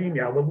 Believe me,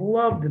 I would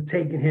love to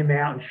take him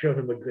out and show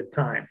him a good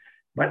time.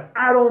 But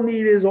I don't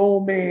need his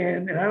old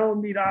man, and I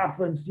don't need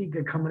Afa and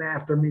Sika coming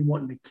after me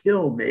wanting to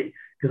kill me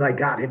because I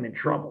got him in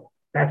trouble.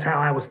 That's how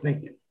I was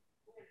thinking.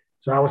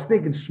 So I was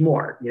thinking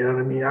smart, you know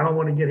what I mean? I don't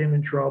want to get him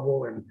in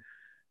trouble, and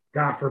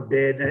God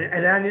forbid.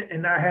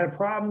 And I had a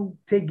problem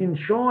taking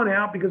Shawn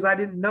out because I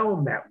didn't know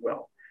him that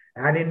well.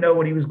 And I didn't know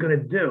what he was going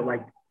to do.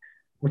 Like,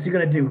 what's he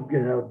going to do?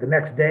 The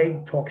next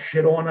day, talk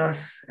shit on us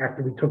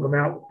after we took him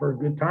out for a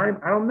good time?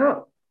 I don't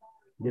know.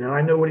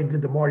 I know what he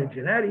did to Marty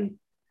Jannetty.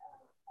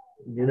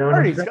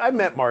 I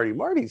met Marty.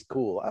 Marty's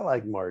cool. I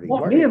like Marty.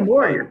 Well, me and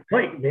Marty are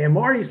tight, man.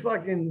 Marty's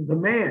fucking the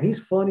man. He's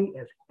funny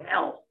as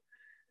hell.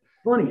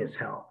 Funny as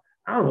hell.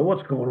 I don't know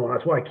what's going on.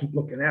 That's why I keep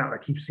looking out. I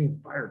keep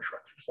seeing fire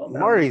trucks or something.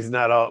 Marty's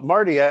not all.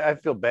 Marty, I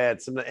feel bad.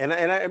 And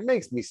it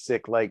makes me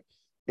sick. Like,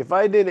 if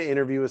I did an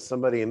interview with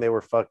somebody and they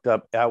were fucked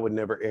up, I would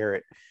never air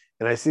it.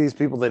 And I see these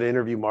people that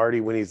interview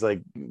Marty when he's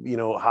like,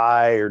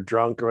 high or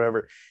drunk or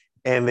whatever,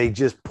 and they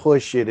just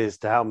push it as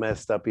to how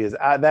messed up he is.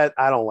 I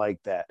don't like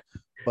that.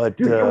 But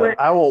dude,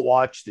 I won't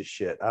watch the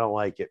shit. I don't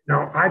like it.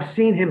 No, I've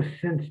seen him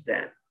since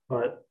then.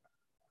 But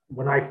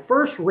when I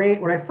first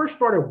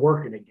started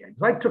working again,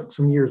 because I took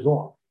some years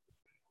off.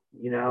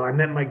 I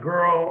met my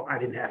girl. I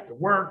didn't have to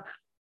work.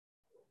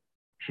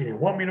 She didn't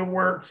want me to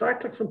work, so I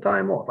took some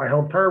time off. I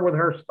helped her with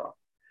her stuff.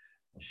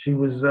 She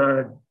was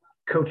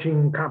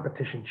coaching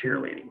competition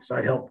cheerleading, so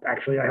I helped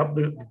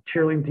the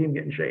cheerleading team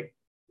get in shape.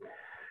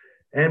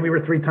 And we were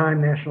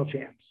 3-time national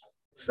champs.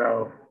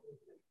 So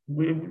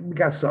we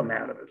got something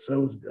out of it, so it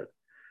was good.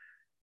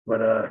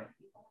 But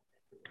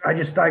I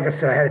just, like I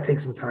said, I had to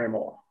take some time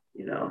off,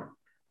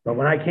 But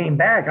when I came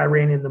back, I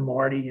ran into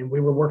Marty, and we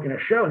were working a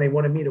show, and they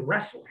wanted me to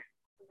wrestle him.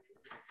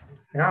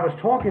 And I was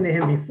talking to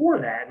him before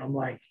that, and I'm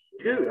like,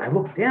 dude, I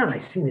looked down,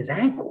 I seen his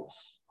ankles.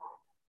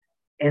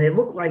 And it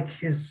looked like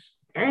his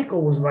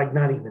ankle was like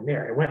not even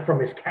there. It went from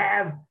his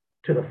calf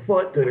to the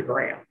foot to the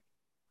ground.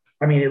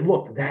 It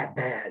looked that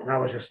bad. And I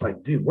was just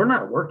like, dude, we're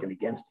not working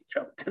against each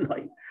other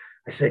tonight.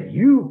 I said,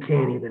 you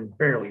can't even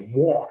barely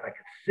walk. I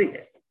could see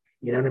it.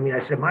 You know what I mean?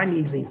 I said, my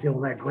knees ain't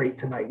feeling that great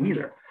tonight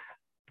either.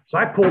 So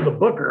I pulled the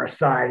booker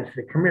aside and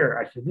said, come here.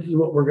 I said, this is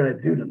what we're going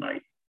to do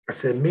tonight. I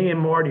said, me and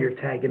Marty are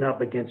tagging up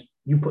against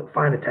you.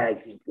 Find a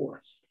tag team for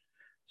us.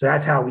 So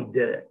that's how we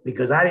did it,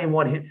 because I didn't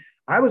want him.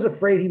 I was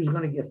afraid he was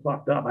going to get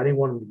fucked up. I didn't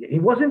want him to get. He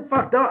wasn't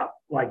fucked up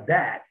like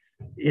that.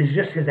 It's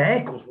just his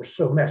ankles were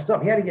so messed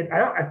up. He had to get.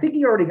 I think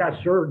he already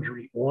got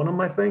surgery on him.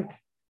 I think.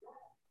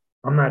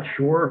 I'm not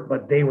sure,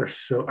 but they were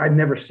so. I'd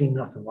never seen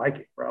nothing like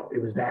it, bro.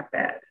 It was that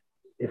bad.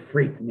 It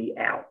freaked me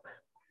out.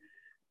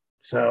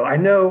 So I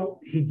know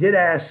he did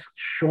ask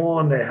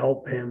Shawn to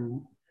help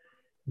him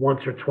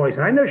once or twice,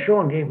 and I know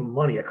Shawn gave him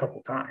money a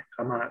couple times.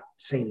 I'm not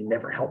saying he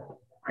never helped him.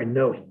 I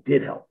know he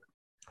did help him.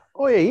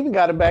 Oh yeah, he even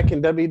got him back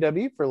in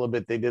WWE for a little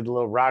bit. They did a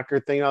little rocker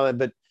thing, all that,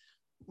 but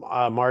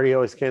Marty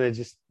always kind of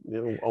just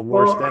a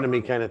worst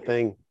enemy kind of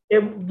thing.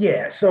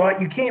 So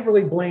you can't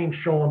really blame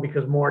Shawn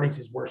because Marty's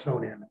his worst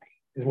known enemy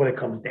is what it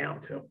comes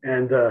down to.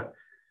 And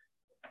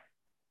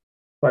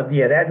But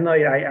yeah, that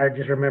night I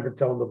just remember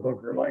telling the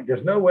booker, like,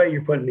 there's no way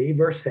you're putting me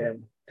versus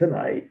him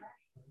tonight.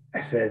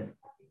 I said,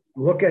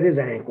 look at his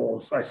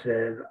ankles. I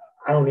said,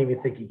 I don't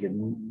even think he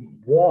can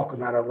walk,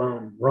 not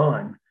alone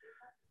run.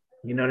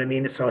 You know what I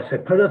mean? So I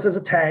said, put us as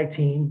a tag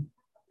team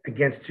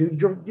against two,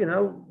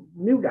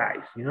 new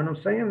guys. You know what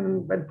I'm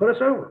saying? And put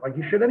us over like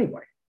you should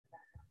anyway.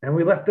 And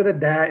we left it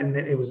at that. And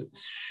it was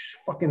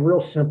fucking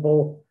real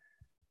simple.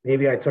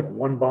 Maybe I took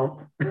one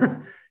bump. You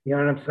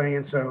know what I'm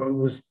saying? So it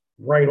was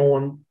right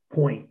on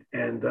point,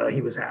 and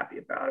he was happy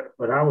about it.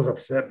 But I was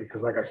upset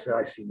because, like I said,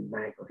 I seen his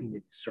ankle. He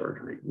needed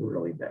surgery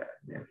really bad,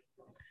 man.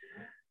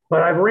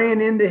 But I've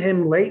ran into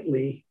him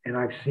lately, and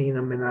I've seen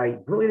him, and I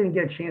really didn't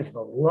get a chance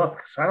to look.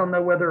 So I don't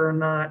know whether or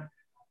not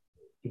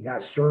he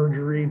got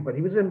surgery, but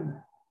he was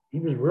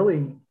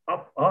really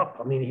up.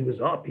 I mean, he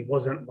was up. He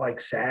wasn't like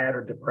sad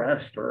or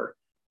depressed or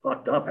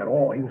fucked up at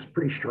all. He was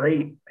pretty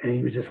straight, and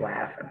he was just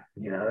laughing.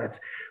 That's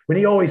when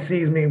he always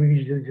sees me. We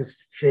usually just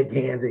shake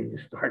hands, and he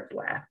just starts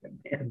laughing,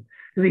 man,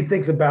 because he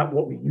thinks about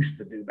what we used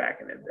to do back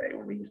in the day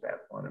when we used to have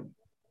fun and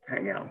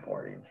hang out and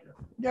party and shit.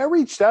 Yeah, I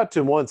reached out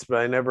to him once, but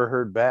I never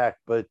heard back.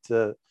 But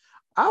I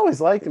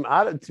always liked him.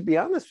 To be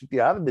honest with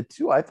you, out of the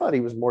two, I thought he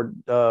was more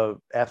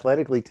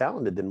athletically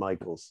talented than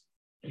Michaels.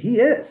 He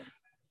is.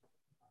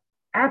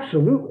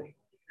 Absolutely.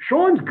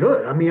 Sean's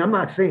good. I mean, I'm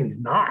not saying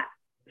he's not.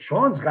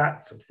 Sean's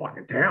got some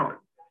fucking talent.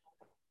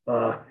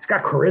 He's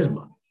got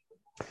charisma.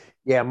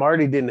 Yeah,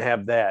 Marty didn't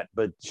have that,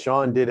 but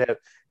Sean did have.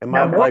 And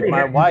my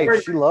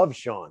wife, she loves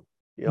Sean.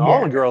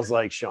 All the girls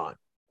like Sean.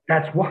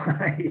 That's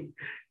why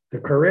the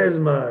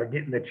charisma,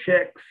 getting the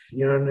chicks.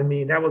 You know what I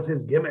mean? That was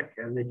his gimmick,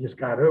 and they just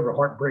got over.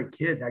 Heartbreak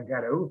Kid, I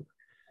got over.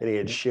 And he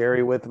had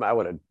Sherry with him. I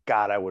would have.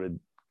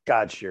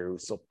 God, Sherry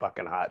was so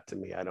fucking hot to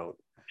me.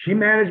 She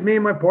managed me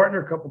and my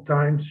partner a couple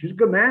times. She's a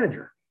good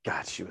manager.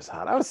 God, she was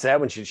hot. I was sad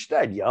when she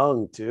died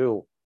young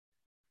too.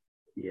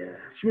 Yeah,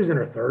 she was in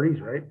her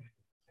 30s, right?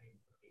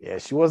 Yeah,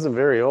 she wasn't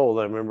very old.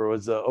 I remember it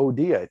was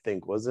OD, I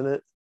think, wasn't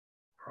it?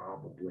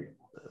 Probably.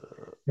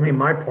 I mean,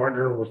 my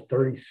partner was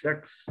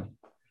 36.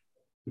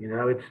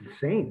 It's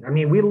insane. I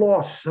mean, we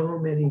lost so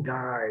many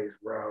guys,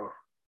 bro.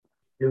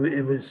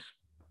 It was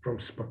from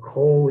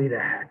Spicoli to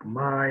Hack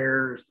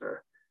Myers to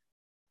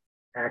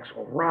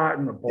Axel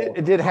Rotten.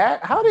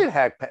 How did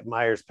Hack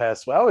Myers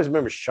pass away? I always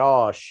remember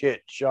Shaw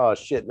shit.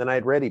 And then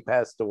I'd read he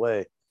passed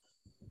away.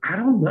 I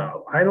don't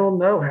know. I don't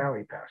know how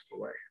he passed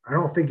away. I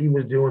don't think he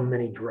was doing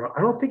many drugs.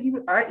 I don't think he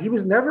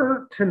was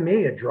never, to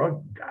me, a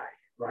drug guy.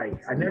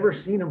 Like, I never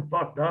seen him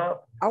fucked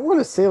up. I want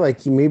to say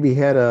like he maybe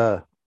had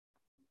a,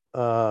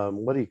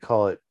 what do you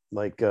call it?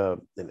 Like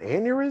an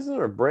aneurysm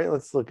or brain?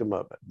 Let's look him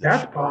up.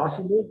 That's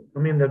possible. I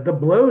mean, the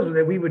blows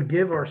that we would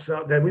give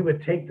ourselves, that we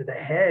would take to the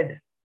head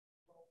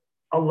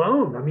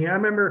alone. I mean, I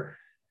remember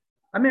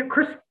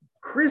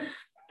Chris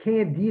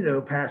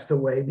Candido passed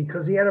away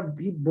because he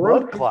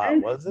broke blood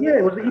clot, wasn't it?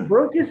 Yeah, he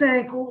broke his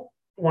ankle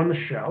on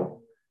the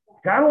show,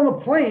 got on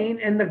the plane,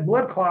 and the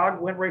blood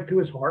clot went right through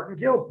his heart and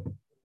killed him.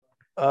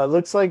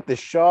 Looks like the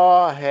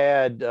Shaw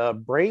had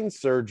brain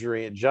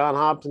surgery at Johns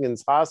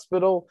Hopkins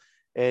Hospital,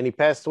 and he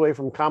passed away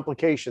from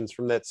complications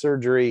from that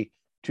surgery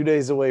 2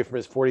 days away from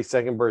his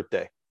 42nd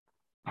birthday.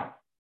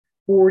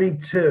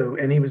 42,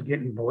 and he was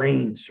getting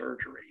brain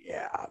surgery.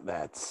 Yeah,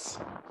 that's...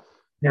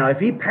 Now, if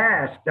he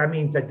passed, that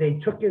means that they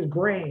took his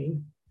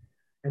brain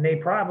and they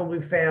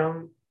probably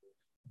found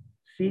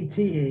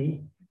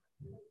CTE,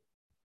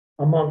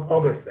 among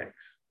other things.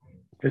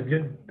 Because,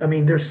 I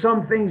mean, there's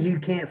some things you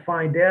can't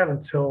find out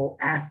until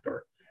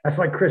after. That's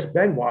like Chris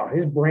Benoit.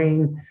 His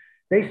brain,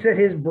 they said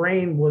his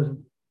brain was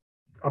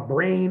a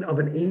brain of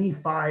an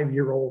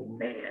 85-year-old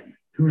man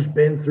who's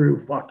been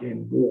through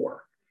fucking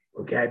war.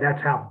 Okay,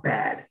 that's how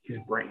bad his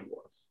brain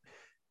was.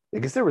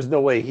 Because there was no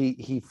way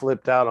he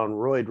flipped out on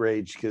roid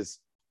rage, because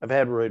I've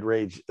had roid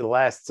rage. It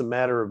lasts a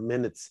matter of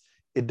minutes.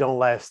 It don't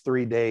last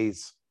 3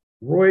 days.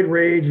 Roid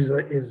rage is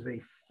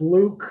a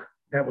fluke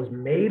that was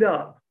made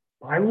up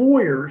by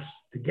lawyers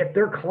to get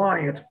their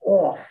clients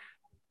off,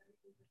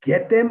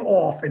 get them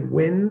off, and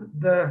win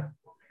the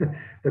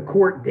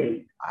court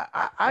date.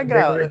 I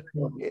got,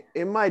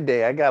 in my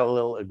day, I got a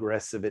little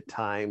aggressive at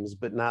times,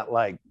 but not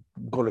like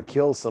going to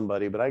kill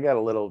somebody, but I got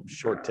a little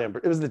short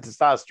tempered. It was the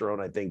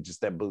testosterone, I think, just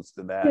that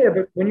boosted that. Yeah,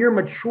 but when you're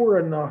mature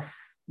enough,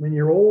 when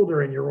you're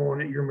older and you're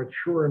on it, you're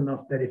mature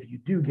enough that if you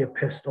do get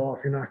pissed off,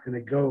 you're not going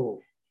to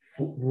go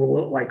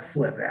like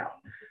flip out.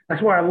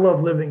 That's why I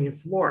love living in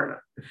Florida.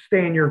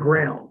 Stand your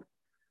ground.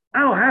 I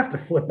don't have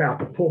to flip out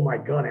to pull my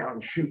gun out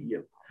and shoot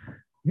you.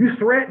 You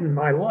threaten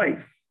my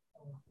life.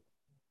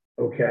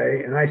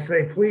 Okay. And I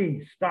say,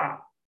 please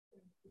stop.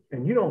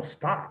 And you don't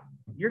stop.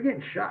 You're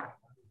getting shot.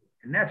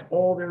 And that's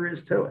all there is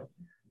to it.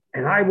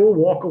 And I will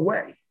walk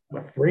away,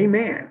 a free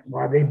man,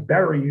 while they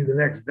bury you the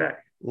next day.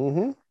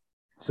 Mm-hmm.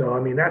 So,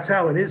 I mean, that's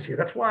how it is here.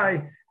 That's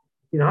why,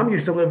 I'm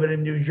used to living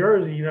in New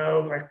Jersey,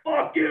 like,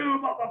 fuck you,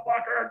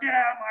 motherfucker, get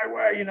out of my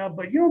way,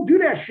 but you don't do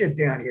that shit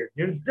down here.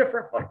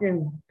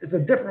 It's a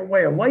different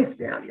way of life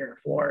down here in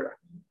Florida.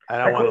 I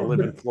don't want to live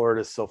in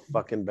Florida so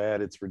fucking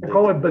bad. It's ridiculous. I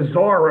call it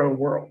bizarro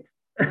world.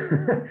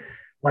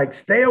 Like,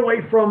 stay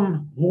away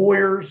from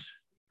lawyers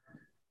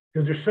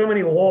because there's so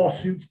many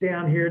lawsuits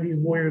down here. These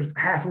lawyers,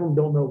 half of them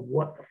don't know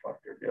what the fuck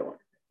they're doing.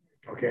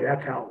 Okay,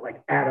 that's how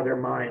like out of their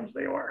minds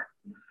they are.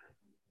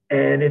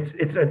 And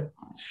it's a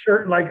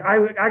certain like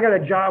I got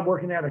a job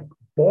working at a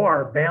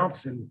bar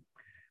bouncing.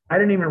 I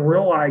didn't even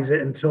realize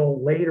it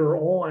until later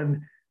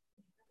on.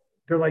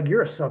 They're like,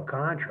 "You're a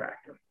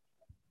subcontractor."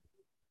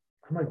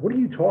 I'm like, "What are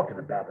you talking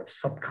about?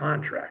 A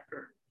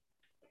subcontractor?"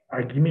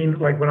 Like, you mean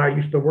like when I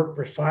used to work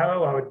for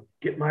Silo, I would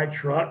get my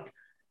truck,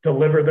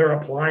 deliver their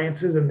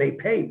appliances, and they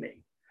pay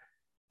me.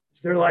 So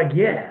they're like,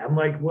 "Yeah." I'm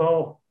like,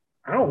 "Well,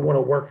 I don't want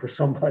to work for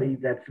somebody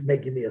that's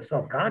making me a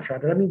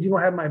subcontractor. That means you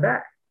don't have my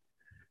back."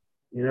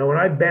 You know, when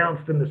I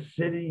bounced in the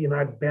city and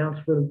I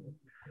bounced for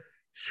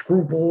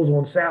Scruples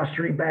on South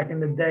Street back in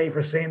the day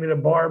for Sammy the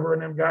Barber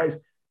and them guys,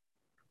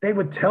 they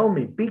would tell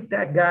me, beat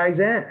that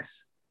guy's ass.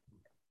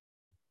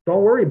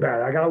 Don't worry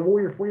about it. I got a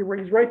lawyer for you.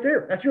 He's right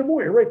there. That's your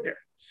lawyer right there,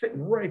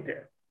 sitting right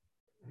there.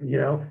 You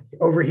know,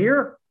 over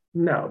here,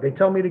 no. They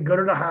tell me to go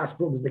to the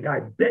hospital because the guy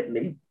bit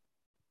me.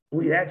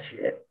 Believe that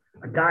shit.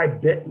 A guy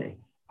bit me.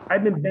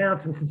 I've been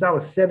bouncing since I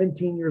was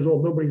 17 years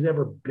old. Nobody's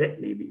ever bit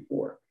me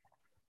before.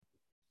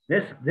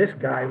 This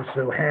guy was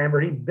so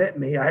hammered, he bit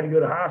me. I had to go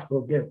to the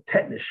hospital, get a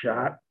tetanus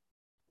shot.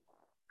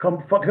 Come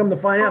to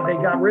find out, they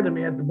got rid of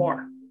me at the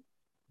bar.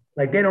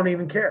 Like, they don't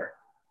even care.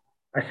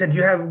 I said,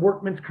 "You have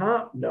workman's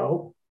comp?"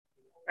 "No."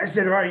 I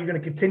said, "All right, you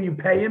going to continue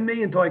paying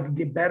me until I can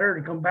get better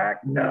to come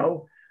back?"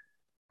 "No."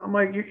 I'm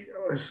like,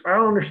 "I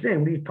don't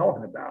understand. What are you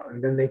talking about?"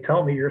 And then they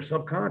tell me you're a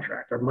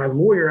subcontractor. My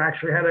lawyer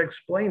actually had to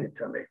explain it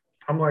to me.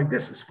 I'm like,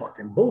 "This is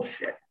fucking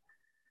bullshit."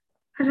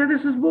 I said,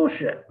 "This is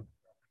bullshit."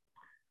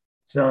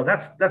 So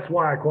that's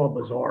why I call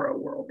it Bizarro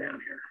World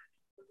down here.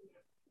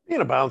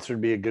 Being a bouncer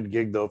would be a good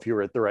gig though if you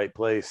were at the right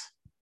place.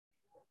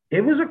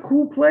 It was a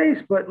cool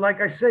place, but like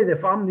I said,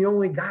 if I'm the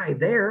only guy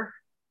there,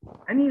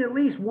 I need at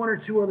least one or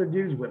two other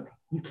dudes with me.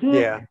 You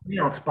can't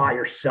bounce by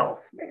yourself,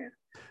 man.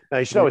 Now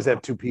you should always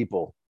have two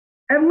people.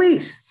 At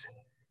least.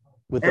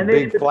 With a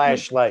big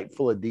flashlight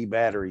full of D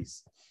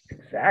batteries.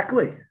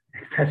 Exactly.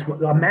 That's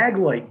what a mag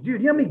light. Dude,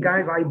 you know how many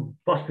guys I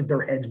busted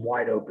their heads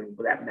wide open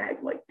with that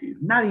mag light, dude?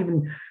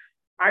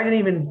 I didn't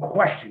even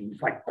question.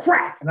 It's like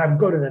crack, and I would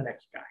go to the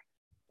next guy.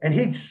 And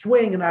he'd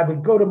swing, and I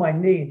would go to my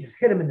knee and just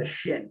hit him in the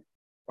shin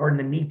or in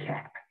the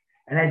kneecap.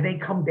 And as they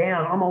come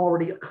down, I'm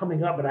already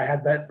coming up, and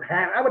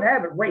I would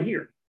have it right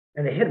here.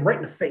 And they hit him right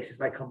in the face as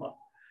I come up.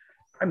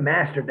 I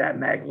mastered that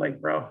mag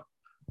light, bro.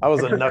 I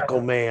was a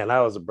knuckle man.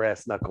 I was a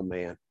brass knuckle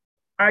man.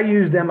 I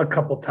used them a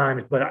couple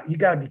times, but you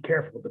got to be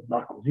careful with the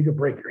knuckles. You could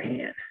break your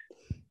hand.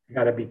 You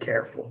got to be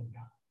careful.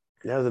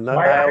 Yeah,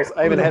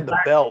 I even had the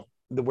belt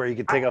where you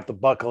could take off the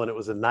buckle and it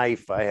was a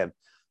knife. I had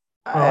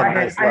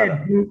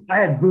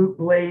boot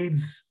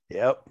blades.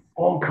 Yep.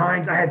 All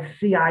kinds. I had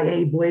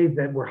CIA blades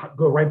that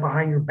go right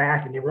behind your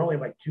back, and they were only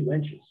like 2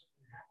 inches,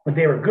 but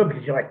they were good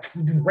because you like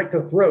right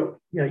to the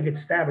throat. You know, you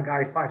could stab a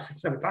guy 5,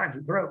 6, 7 times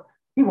in the throat.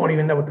 He won't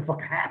even know what the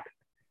fuck happened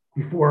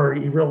before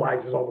he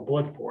realizes all the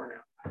blood's pouring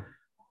out.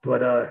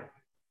 But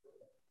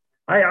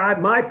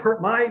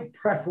my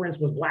preference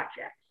was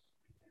blackjacks,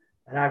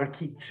 and I would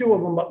keep 2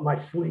 of them up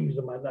my sleeves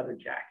of my leather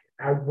jacket.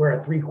 I would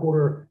wear a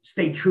 3/4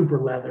 state trooper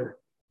leather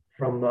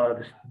from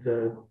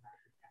the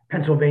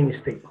Pennsylvania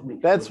State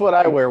Police. That's what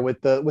I wear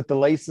with the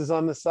laces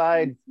on the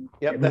side.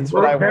 Yep, that's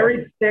what I wear.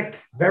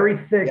 Very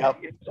thick. Yep.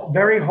 It's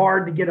very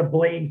hard to get a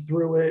blade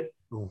through it.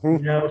 Mm-hmm.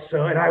 You know,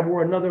 so and I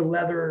wore another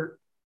leather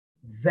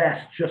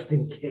vest just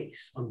in case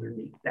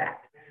underneath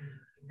that,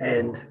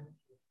 and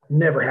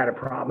never had a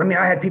problem. I mean,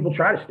 I had people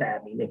try to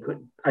stab me, and they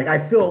couldn't. Like,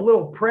 I feel a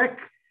little prick,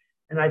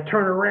 and I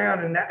turn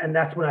around, and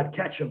that's when I'd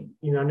catch them.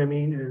 You know what I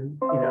mean? And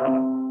you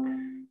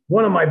know,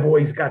 one of my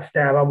boys got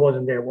stabbed. I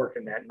wasn't there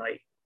working that night.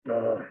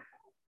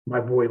 My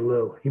boy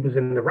Lou.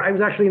 I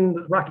was actually in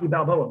the Rocky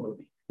Balboa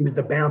movie. He was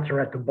the bouncer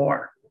at the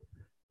bar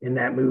in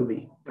that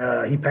movie.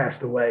 He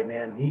passed away,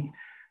 man.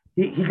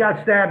 He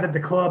got stabbed at the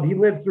club. He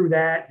lived through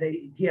that.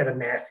 He had a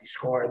nasty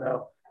scar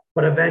though.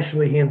 But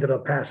eventually he ended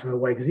up passing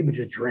away because he would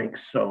just drink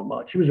so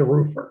much. He was a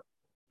roofer.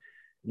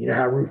 You know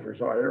how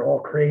roofers are. They're all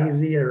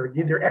crazy, or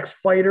either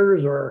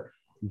ex-fighters or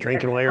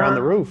drinking while you're on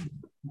the roof.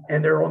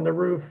 And they're on the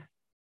roof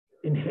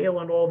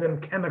inhaling all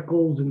them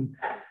chemicals. And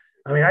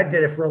I mean, I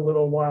did it for a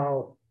little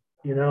while,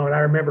 you know, and I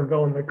remember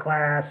going to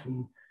class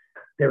and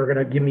they were going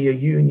to give me a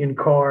union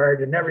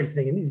card and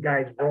everything. And these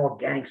guys were all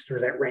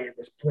gangsters that ran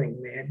this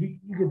thing, man.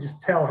 You could just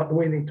tell the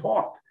way they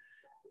talked.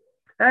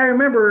 I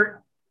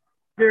remember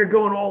they're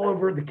going all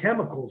over the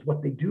chemicals,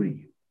 what they do to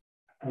you.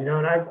 You know,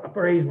 and I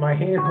raised my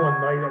hand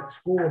one night at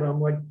school and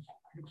I'm like,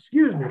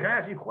 "Excuse me, can I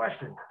ask you a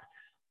question?"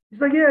 He's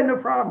like, "Yeah, no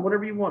problem,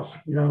 whatever you want."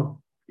 You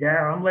know,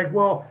 yeah. I'm like,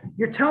 "Well,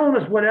 you're telling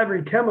us what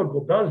every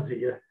chemical does to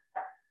you,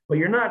 but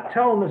you're not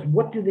telling us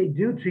what do they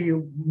do to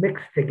you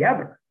mixed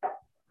together."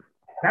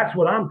 That's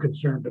what I'm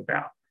concerned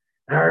about.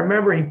 And I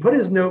remember he put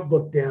his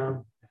notebook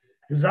down,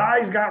 his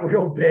eyes got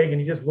real big, and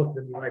he just looked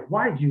at me like,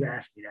 "Why did you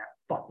ask me that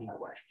fucking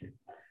question?"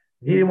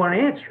 He didn't want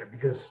to answer it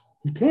because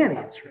he can't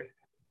answer it.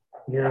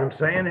 You know what I'm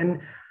saying? And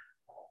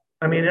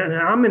I mean, and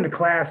I'm in the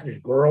class.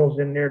 There's girls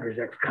in there. There's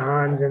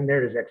ex-cons in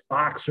there. There's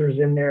ex-boxers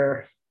in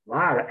there. A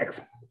lot of ex.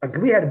 Like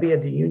we had to be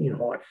at the Union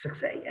Hall at 6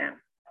 a.m.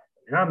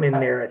 And I'm in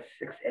there at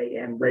 6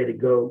 a.m. ready to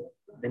go.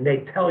 And they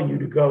tell you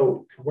to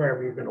go to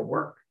wherever you're going to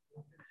work.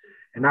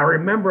 And I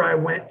remember I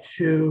went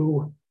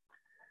to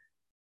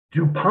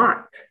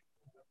DuPont.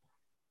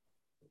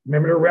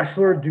 Remember the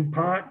wrestler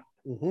DuPont?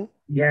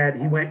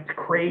 Mm-hmm. He went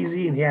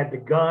crazy and he had the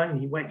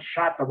gun. He went and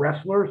shot the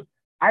wrestlers.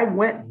 I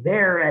went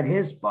there at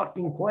his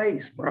fucking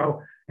place,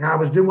 bro.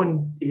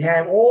 And he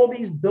had all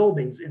these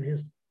buildings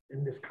in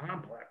this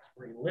complex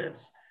where he lives.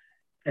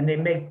 And they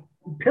make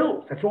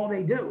pills. That's all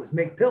they do is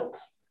make pills.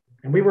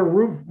 And we were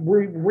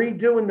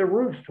redoing the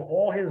roofs to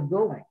all his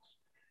buildings.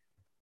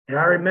 And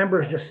I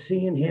remember just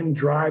seeing him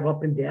drive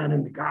up and down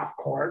in the golf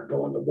cart,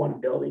 going to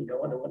one building,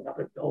 going to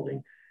another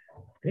building.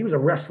 And he was a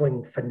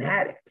wrestling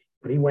fanatic,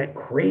 but he went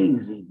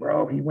crazy,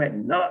 bro. He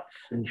went nuts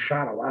and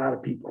shot a lot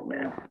of people,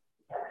 man.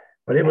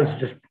 But it was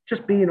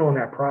just being on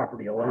that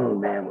property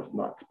alone, man, was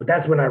nuts. But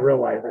that's when I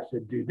realized, I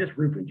said, dude, this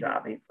roofing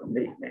job ain't for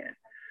me, man.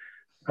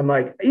 I'm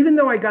like, even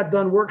though I got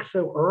done work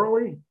so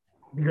early,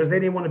 because they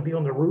didn't want to be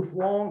on the roof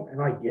long,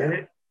 and I get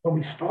it, but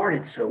we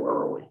started so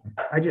early.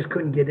 I just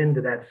couldn't get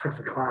into that 6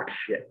 o'clock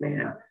shit,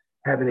 man.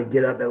 Having to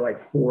get up at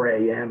like 4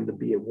 a.m. to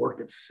be at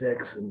work at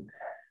 6. And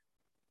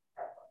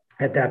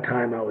at that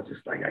time, I was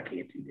just like, I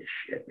can't do this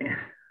shit, man.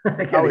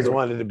 I always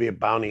wanted to be a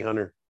bounty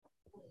hunter.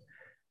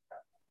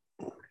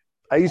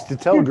 I used to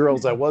tell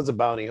girls I was a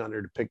bounty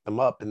hunter to pick them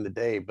up in the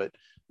day, but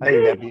I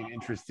think that'd be an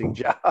interesting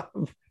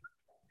job.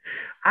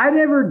 I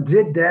never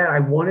did that. I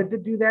wanted to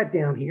do that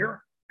down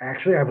here.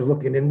 Actually, I was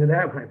looking into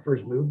that when I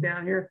first moved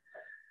down here.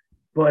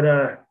 But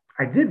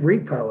I did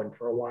repoing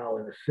for a while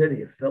in the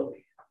city of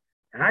Philly,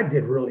 and I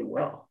did really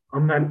well.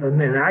 And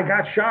then I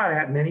got shot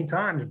at many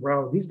times,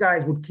 bro. These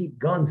guys would keep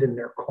guns in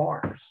their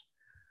cars,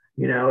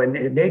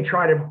 and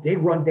they'd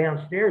run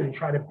downstairs and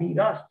try to beat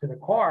us to the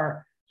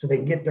car so they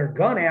can get their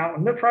gun out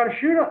and they'll try to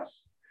shoot us.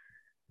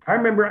 I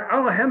remember, I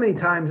don't know how many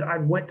times I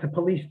went to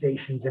police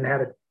stations and had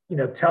to,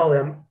 tell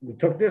them, we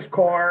took this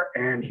car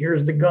and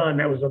here's the gun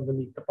that was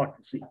underneath the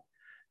fucking seat.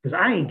 Because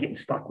I ain't getting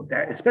stuck with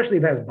that, especially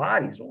if it has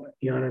bodies on it.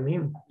 You know what I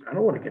mean? I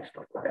don't want to get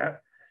stuck with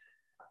that.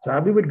 So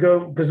we would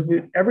go, because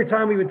every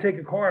time we would take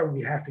a car,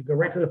 we have to go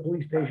right to the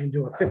police station,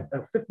 do a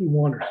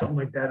 51 or something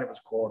like that, it was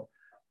called.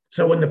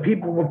 So when the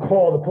people would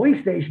call the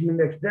police station the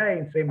next day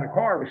and say my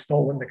car was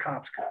stolen, the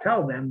cops could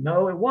tell them,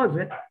 no, it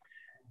wasn't.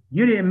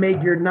 You didn't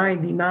make your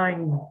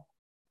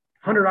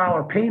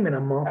 $9,900 payment a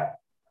month,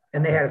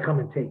 and they had to come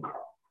and take it.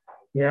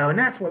 And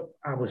that's what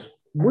I was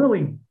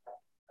really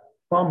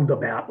bummed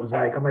about. I'm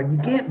like,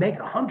 you can't make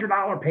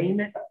 $100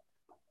 payment,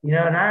 and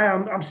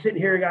I'm sitting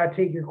here, I gotta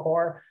take your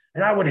car,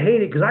 and I would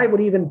hate it because I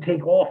would even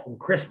take off on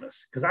Christmas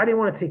because I didn't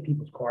want to take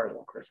people's cars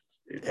on Christmas,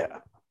 dude. Yeah,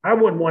 I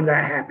wouldn't want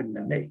that happen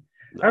to me.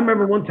 I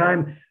remember one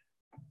time,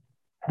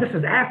 this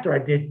is after a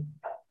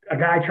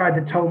guy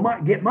tried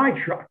to get my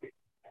truck.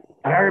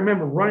 And I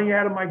remember running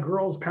out of my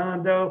girl's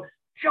condo,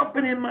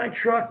 jumping in my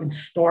truck and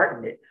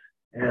starting it.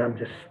 And I'm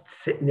just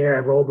sitting there. I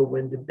roll the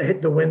window,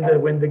 hit the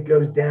window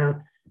goes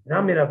down. And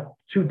I'm in a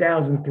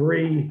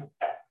 2003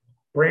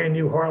 brand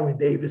new Harley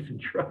Davidson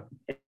truck.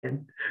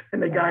 And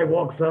the guy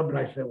walks up and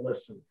I said,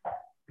 listen,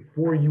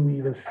 before you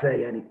even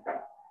say anything,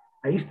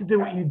 I used to do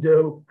what you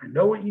do. I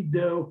know what you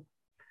do.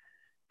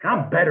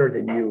 I'm better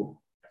than you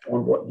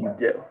on what you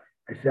do.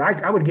 I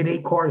said, I would get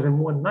 8 cars in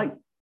one night.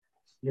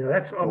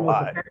 That's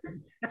almost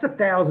that's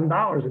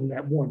 $1,000 in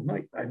that one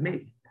night I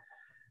made.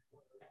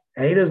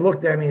 And he just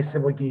looked at me and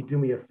said, well, can you do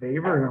me a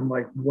favor? And I'm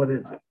like, what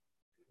is it?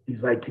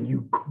 He's like, can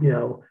you,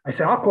 I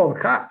said, I'll call the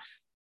cops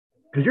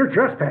because you're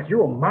trespassing.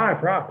 You're on my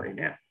property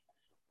now.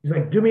 He's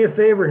like, do me a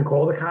favor and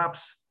call the cops.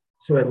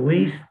 So at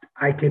least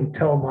I can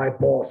tell my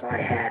boss I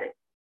had it,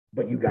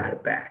 but you got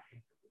it back.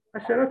 I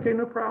said, okay,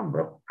 no problem,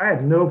 bro. I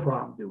had no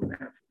problem doing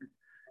that.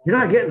 You're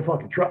not getting the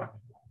fucking truck.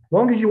 As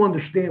long as you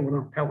understand what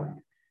I'm telling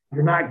you,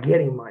 you're not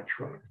getting my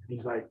truck. And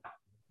he's like,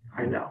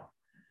 I know,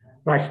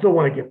 but I still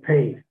want to get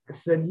paid. I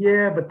said,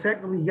 yeah, but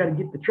technically you got to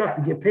get the truck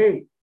to get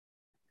paid.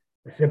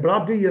 I said, but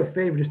I'll do you a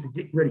favor just to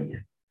get rid of you.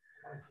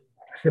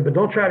 I said, but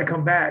don't try to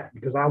come back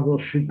because I will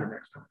shoot you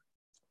next time.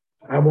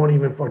 I won't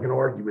even fucking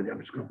argue with you. I'm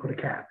just going to put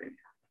a cap in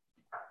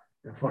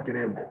you and fucking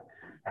end it.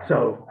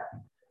 So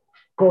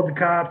called the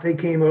cops, they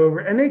came over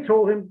and they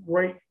told him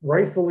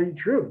rightfully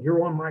true.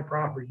 You're on my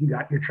property.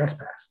 You're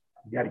trespassed.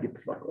 You got to get the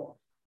fuck off.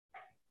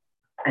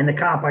 And the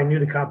cop, I knew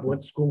the cop,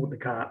 went to school with the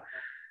cop.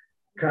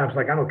 The cop's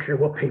like, I don't care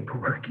what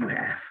paperwork you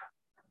have.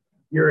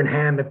 You're in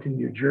Hamilton,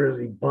 New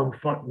Jersey,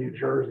 bumfuck New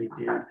Jersey,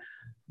 dude.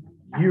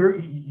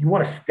 You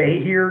want to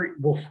stay here?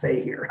 We'll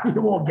stay here.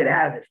 You won't get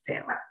out of this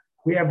town.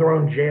 We have their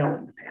own jail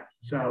in the town.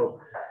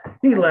 So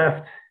he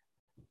left.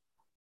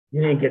 He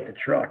didn't get the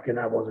truck, and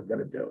I wasn't going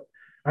to do it.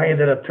 I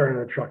ended up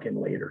turning the truck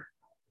in later.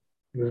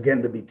 It was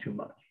getting to be too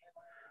much.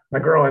 My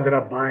girl ended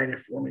up buying it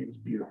for me. It was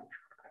beautiful.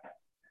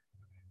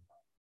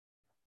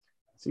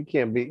 So you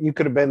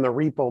could have been the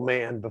repo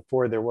man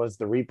before there was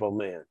the repo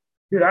man.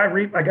 Dude,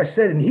 like I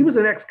said, and he was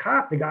an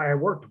ex-cop, the guy I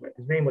worked with.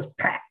 His name was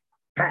Pat.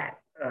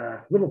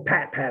 little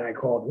Pat, I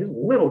called him. He's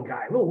a little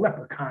guy, little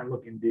leprechaun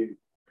looking dude.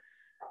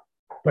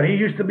 But he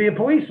used to be a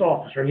police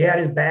officer. He had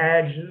his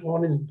badge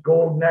on his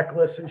gold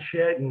necklace and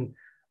shit. And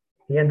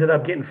he ended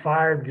up getting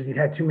fired because he'd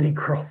had too many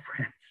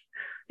girlfriends.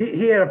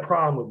 He had a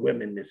problem with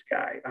women, this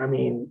guy. I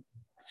mean,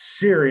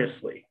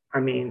 seriously. I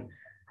mean,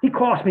 he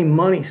cost me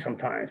money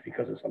sometimes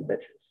because of some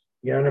bitches.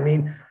 You know what I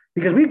mean?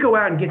 Because we'd go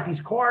out and get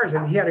these cars,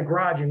 and he had a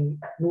garage in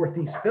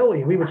Northeast Philly.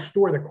 And we would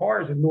store the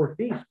cars in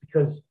Northeast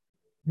because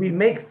we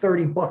make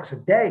 $30 a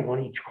day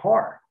on each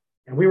car.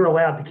 And we were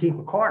allowed to keep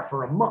a car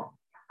for a month.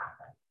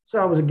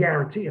 So it was a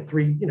guarantee of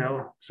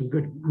some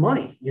good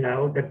money,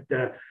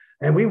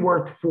 and we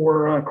worked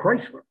for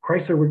Chrysler.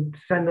 Chrysler would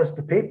send us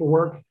the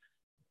paperwork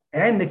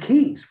and the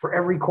keys for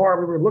every car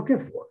we were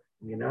looking for.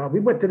 We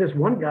went to this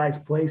one guy's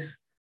place.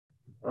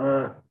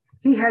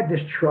 He had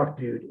this truck,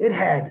 dude. It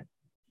had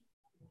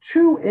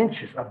 2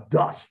 inches of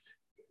dust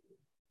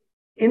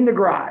in the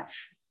garage.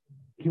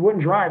 He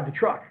wouldn't drive the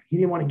truck. He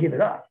didn't want to give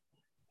it up,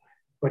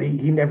 but he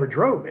never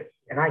drove it.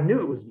 And I knew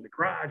it was in the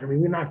garage. I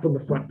mean, we knocked on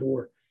the front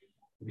door.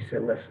 We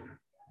said, listen,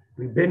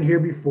 we've been here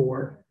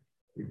before.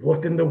 We've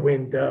looked in the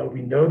window.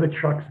 We know the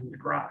truck's in the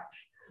garage.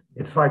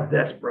 It's like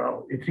this,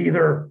 bro. It's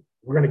either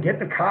we're going to get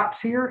the cops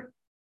here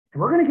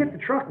and we're going to get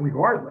the truck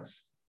regardless.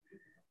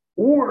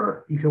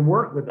 Or you can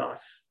work with us,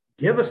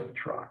 give us the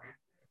truck,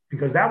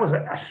 because that was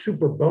a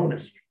super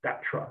bonus,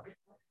 that truck.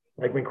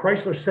 Like when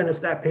Chrysler sent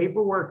us that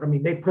paperwork, I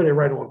mean, they put it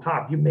right on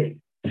top. You make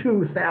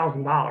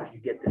 $2,000, you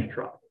get this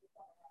truck.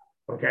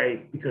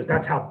 Okay? Because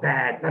that's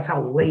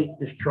how late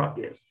this truck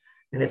is.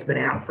 And it's been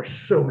out for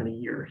so many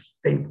years.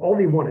 They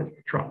only wanted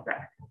the truck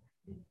back.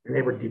 And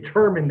they were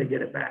determined to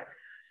get it back.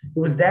 It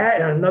was that,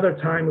 and another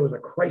time it was a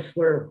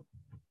Chrysler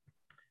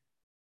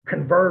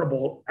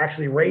convertible.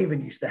 Actually,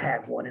 Raven used to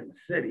have one in the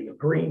city, a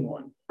green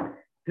one.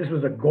 This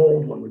was a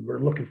gold one. We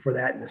were looking for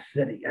that in the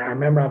city. And I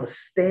remember I was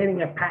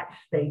standing at Pat's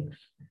Steaks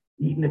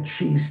eating a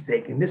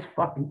cheesesteak, and this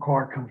fucking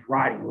car comes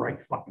riding right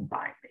fucking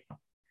by me.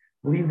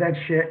 Believe that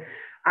shit?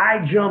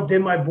 I jumped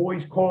in my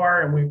boy's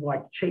car, and we were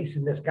like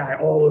chasing this guy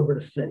all over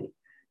the city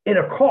in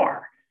a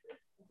car,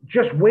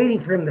 just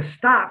waiting for him to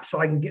stop so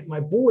I can get my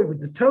boy with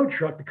the tow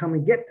truck to come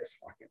and get this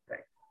fucking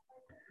thing.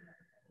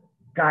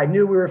 Guy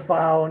knew we were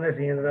following us.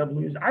 He ended up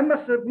losing.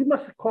 We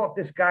must have caught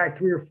this guy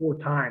 3 or 4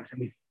 times,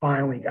 and we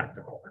finally got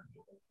the car.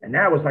 And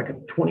that was like a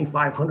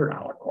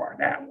 $2,500 car,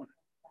 that one.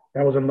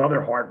 That was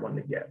another hard one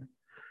to get.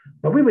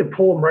 But we would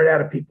pull them right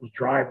out of people's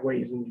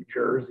driveways in New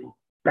Jersey,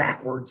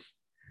 backwards.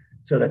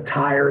 So the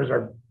tires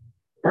are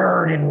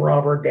burning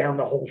rubber down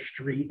the whole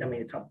street. I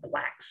mean, it's a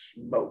black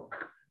smoke,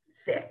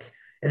 thick.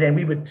 And then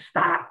we would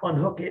stop,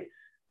 unhook it,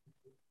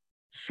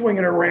 swing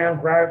it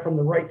around, grab it from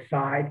the right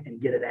side,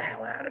 and get it the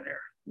hell out of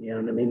there. You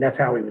know what I mean? That's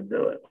how we would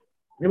do it.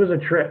 It was a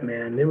trip,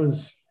 man.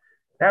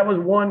 That was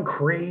one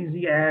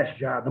crazy ass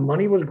job. The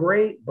money was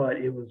great, but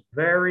it was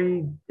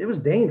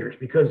dangerous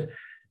because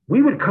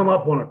we would come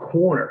up on a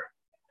corner,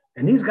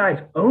 and these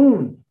guys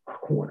own a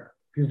corner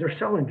because they're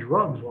selling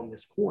drugs on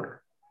this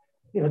corner.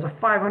 It's a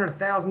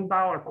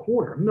 $500,000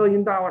 quarter, $1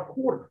 million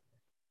quarter.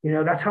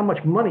 That's how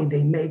much money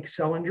they make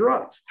selling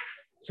drugs.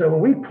 So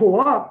when we pull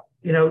up,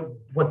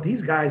 what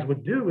these guys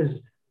would do is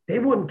they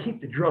wouldn't keep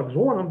the drugs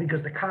on them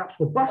because the cops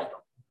would bust them.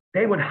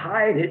 They would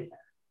hide it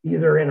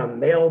either in a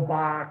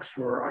mailbox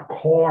or a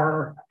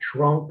car, a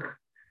trunk,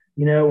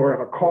 or if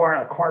a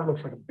car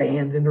looks like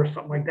abandoned or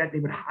something like that, they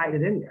would hide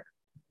it in there.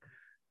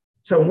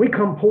 So when we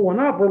come pulling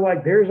up, we're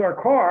like, there's our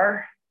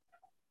car.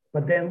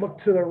 But then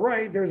look to the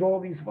right, there's all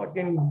these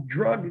fucking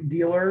drug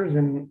dealers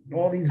and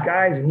all these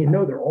guys, and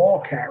they're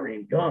all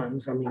carrying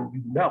guns. I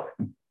mean,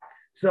 it.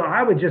 So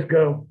I would just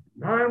go,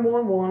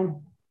 911.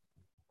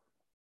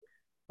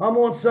 I'm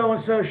on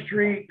so-and-so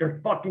street. They're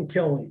fucking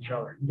killing each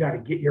other. You got to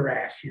get your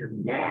ass here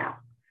now.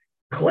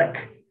 Click.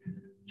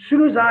 As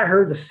soon as I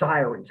heard the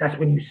sirens, that's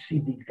when you see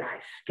these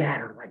guys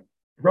scattered like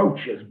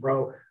roaches,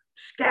 bro.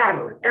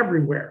 Scattered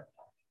everywhere.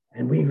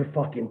 And we would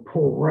fucking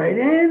pull right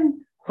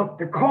in, hook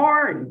the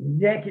car,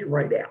 and yank it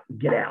right out, and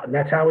get out. And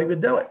that's how we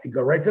would do it. And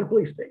go right to the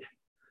police station.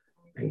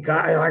 And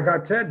like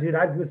I said, dude,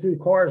 I'd go through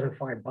cars and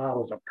find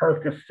bottles of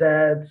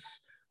Percocets,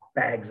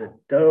 bags of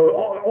dough,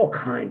 all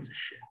kinds of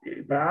shit,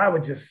 dude. But I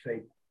would just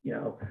say,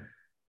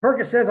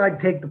 Percocets,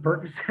 I'd take the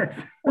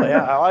Percocets. Well,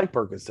 yeah, I like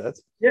Percocets.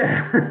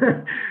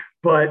 Yeah.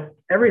 But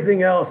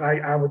everything else,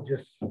 I would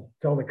just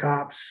tell the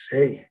cops,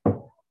 hey,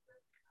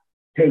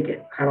 take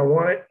it. I don't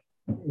want it.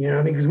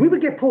 Because we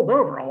would get pulled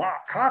over a lot.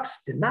 Cops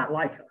did not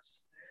like us.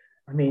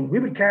 I mean, we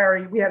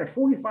had a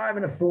 45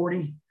 and a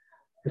 40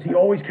 because he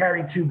always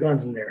carried 2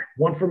 guns in there,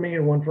 one for me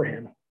and one for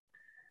him.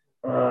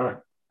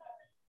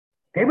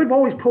 They would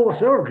always pull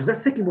us over because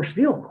they're thinking we're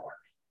stealing cars.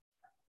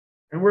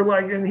 And we're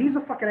like, and he's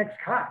a fucking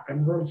ex-cop.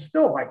 And we're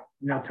still like,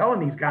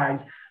 telling these guys,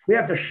 we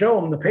have to show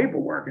them the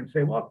paperwork and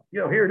say, well,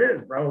 here it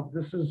is, bro.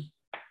 This is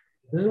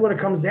what it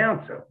comes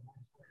down to.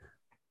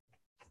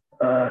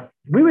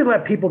 We would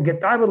let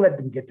I would let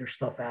them get their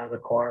stuff out of the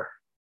car.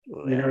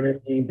 You know what I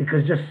mean?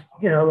 Because just,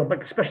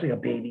 like especially a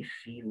baby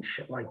seat and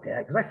shit like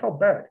that, because I felt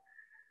bad.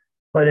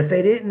 But if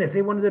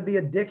they wanted to be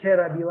a dickhead,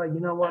 I'd be like, you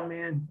know what,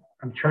 man?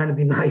 I'm trying to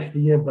be nice to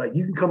you, but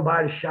you can come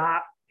by the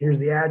shop. Here's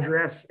the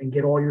address and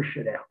get all your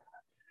shit out.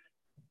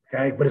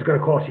 Okay. But it's going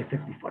to cost you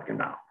 $50 fucking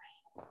dollars.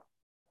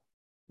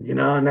 You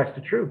know, and that's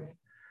the truth.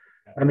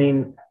 I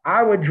mean,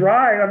 I would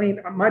drive. I mean,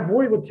 my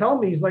boy would tell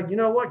me, he's like, you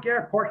know what,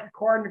 Garrett, park your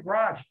car in the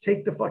garage.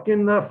 Take the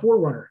fucking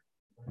 4Runner.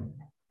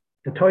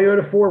 The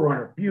Toyota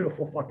 4Runner.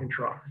 Beautiful fucking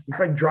truck. You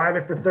can drive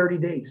it for 30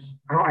 days.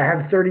 I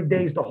have 30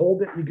 days to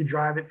hold it. You could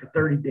drive it for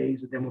 30 days,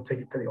 and then we'll take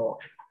it to the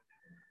auction.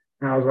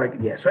 And I was like,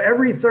 yeah. So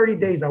every 30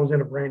 days, I was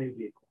in a brand new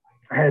vehicle.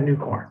 I had a new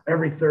car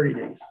every 30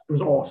 days. It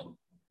was awesome.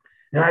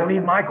 And I'd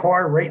leave my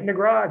car right in the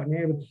garage,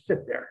 man. It would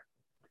sit there.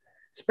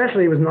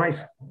 Especially, it was nice,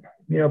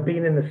 you know,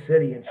 being in the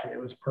city and shit. It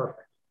was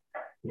perfect,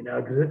 you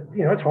know, because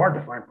it's hard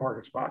to find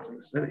parking spots in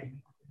the city,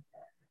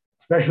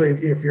 especially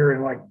if you're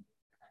in like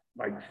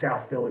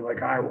South Philly,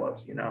 like I was.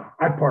 You know,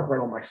 I'd park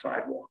right on my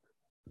sidewalk.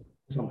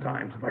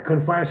 Sometimes, if I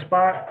couldn't find a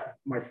spot,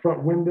 my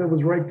front window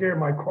was right there.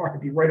 My car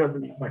would be right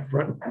underneath my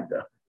front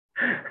window.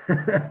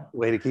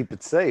 Way to keep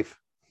it safe.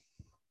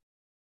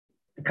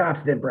 The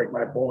cops didn't break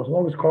my balls. As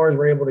long as cars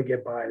were able to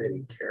get by, they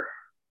didn't care.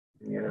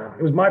 You know,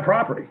 it was my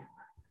property.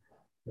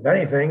 If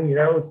anything, you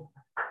know,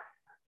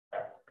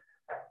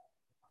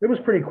 it was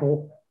pretty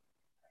cool.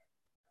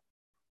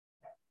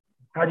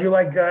 How'd you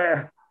like,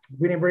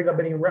 we didn't bring up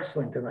any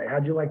wrestling tonight.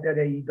 How'd you like that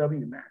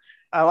AEW match?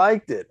 I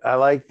liked it. I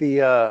liked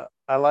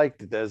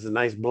it. There's a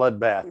nice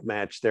bloodbath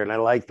match there. And I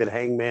liked that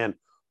Hangman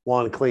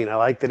won clean. I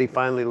like that he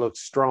finally looked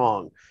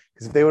strong.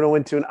 Because if they would have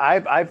went to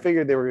I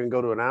figured they were going to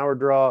go to an hour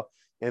draw.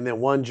 And then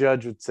one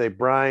judge would say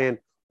Brian,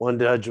 one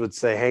judge would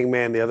say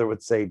Hangman, the other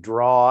would say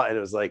draw. And it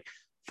was like,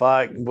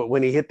 fuck. But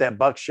when he hit that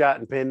buckshot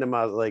and pinned him,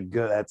 I was like,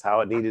 good. That's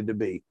how it needed to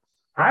be.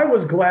 I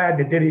was glad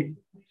that I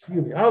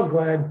was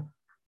glad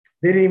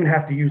they didn't even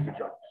have to use the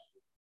judges.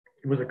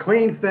 It was a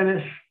clean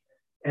finish,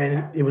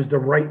 and it was the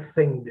right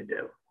thing to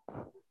do.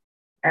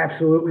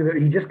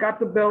 Absolutely. He just got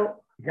the belt.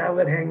 You got to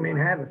let Hangman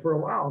have it for a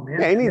while, man.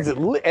 Yeah, he needs at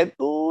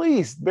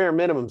least bare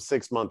minimum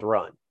 6-month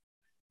run.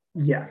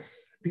 Yes.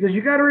 Because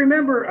you got to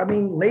remember, I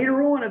mean,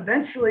 later on,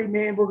 eventually,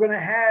 man, we're going to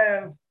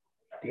have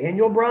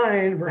Daniel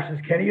Bryan versus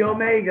Kenny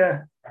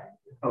Omega.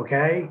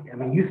 Okay. I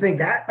mean, you think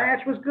that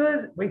match was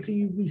good? Wait till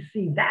we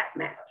see that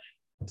match.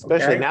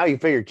 Especially now you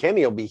figure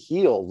Kenny will be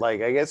healed.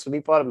 Like, I guess when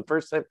he fought him the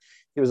first time,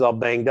 he was all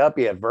banged up.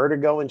 He had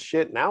vertigo and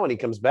shit. Now when he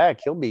comes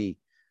back, he'll be,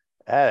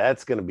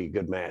 that's going to be a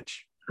good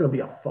match. It's going to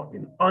be a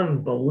fucking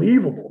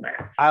unbelievable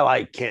match. I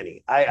like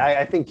Kenny.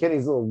 I think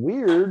Kenny's a little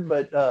weird,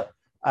 but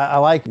I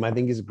like him. I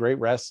think he's a great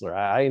wrestler.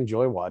 I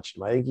enjoy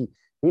watching him. I think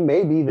he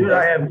may be the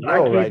best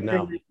right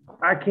now.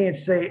 I can't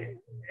say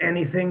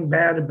anything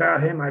bad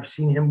about him. I've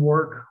seen him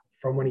work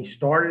from when he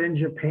started in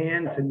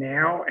Japan to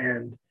now,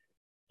 and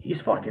he's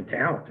fucking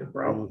talented,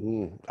 bro.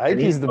 Mm-hmm. I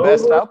think he's the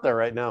best out there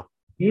right now.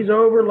 He's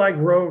over like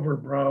Rover,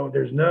 bro.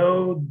 There's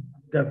no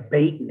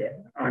debating it.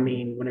 I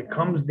mean, when it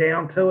comes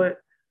down to it,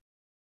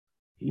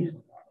 he's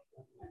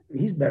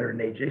better than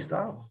AJ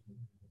Styles.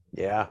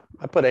 Yeah,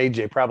 I put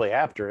AJ probably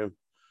after him.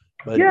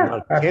 But yeah,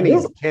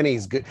 Kenny's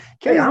good.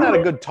 Kenny's not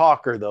a good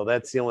talker, though.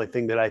 That's the only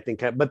thing that I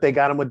think. But they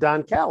got him with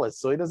Don Callis,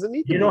 so he doesn't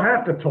need to. You don't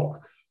have to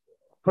talk.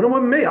 Put him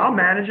with me. I'll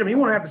manage him. He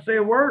won't have to say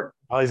a word.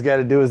 All he's got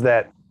to do is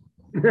that.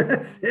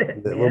 That's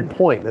it. That little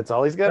point. That's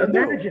all he's got to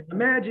do.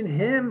 Imagine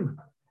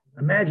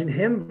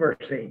him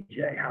versus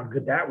AJ. How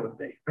good that would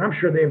be. I'm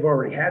sure they've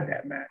already had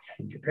that match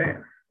in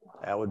Japan.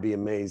 That would be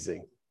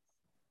amazing.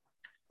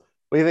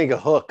 What do you think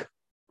of Hook?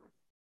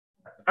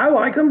 I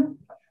like him.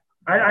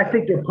 I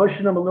think they're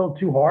pushing him a little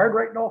too hard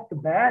right off the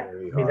bat.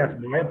 I mean, that's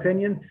my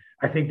opinion.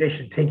 I think they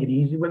should take it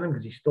easy with him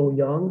because he's still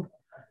young.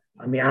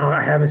 I mean,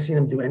 I haven't seen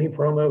him do any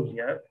promos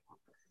yet.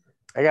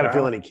 I got a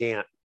feeling he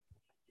can't.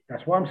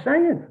 That's what I'm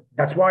saying.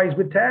 That's why he's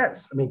with Taz.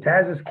 I mean,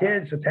 Taz is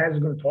kid, so Taz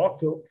is going to talk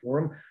for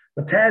him.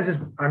 But Taz is,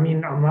 I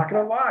mean, I'm not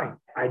going to lie.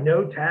 I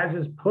know Taz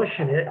is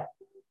pushing it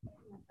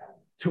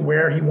to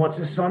where he wants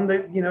his son to,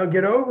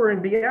 get over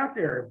and be out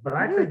there. But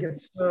I think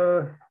it's,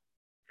 I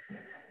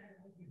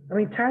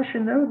mean, Taz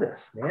should know this,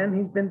 man.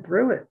 He's been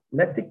through it.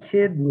 Let the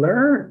kid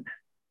learn.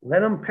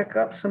 Let him pick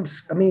up some,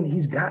 I mean,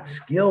 he's got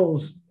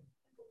skills,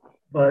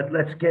 but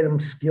let's get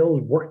him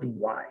skills working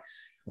wise.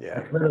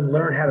 Yeah. Let's let him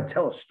learn how to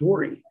tell a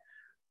story.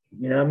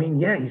 You know what I mean?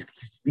 Yeah,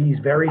 he's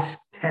very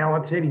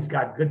talented. He's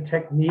got good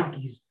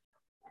technique.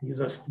 He's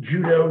a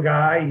judo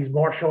guy. He's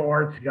martial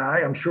arts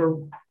guy. I'm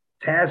sure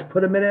Taz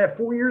put him in at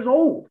 4 years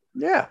old.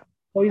 Yeah.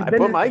 Well, I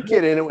put my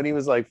kid in it when he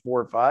was like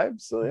 4 or 5.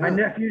 So yeah. My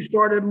nephew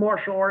started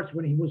martial arts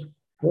when he was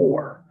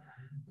 4.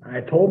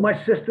 I told my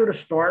sister to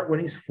start when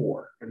he's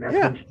 4, and that's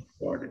when she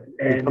started.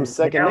 And it becomes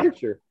second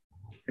nature.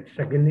 It's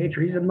second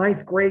nature. He's in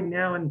 9th grade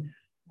now, and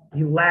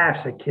he laughs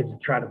at kids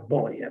that try to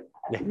bully him.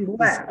 He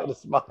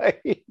laughs.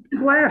 He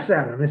laughs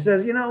at him and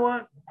says, "You know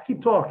what?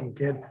 Keep talking,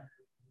 kid.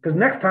 Because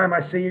next time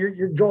I see you,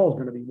 your jaw's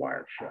going to be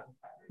wired shut.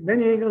 Then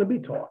you ain't going to be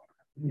talking,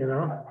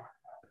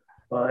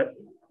 But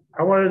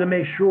I wanted to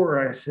make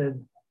sure. I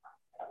said,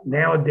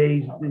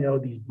 nowadays,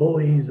 these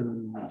bullies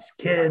and these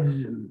kids,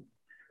 and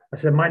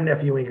I said, my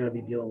nephew ain't going to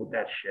be dealing with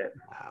that shit.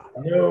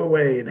 No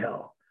way in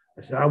hell.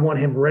 I said, I want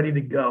him ready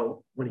to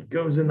go. When he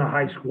goes into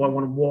high school, I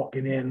want him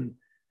walking in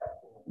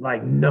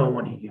like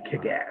knowing he could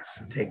kick ass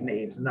and take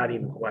names, not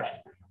even question.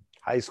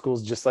 High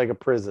school's just like a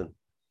prison.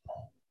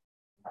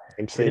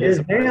 Actually, it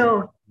is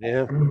now.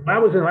 Yeah. When I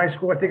was in high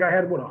school, I think I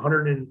had,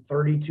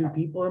 132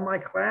 people in my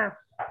class.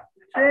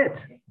 That's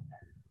it.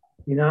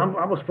 You know,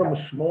 I was from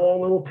a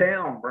small little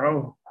town,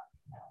 bro.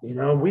 You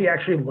know, we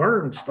actually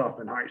learned stuff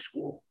in high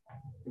school.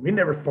 We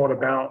never thought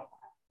about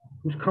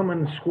who's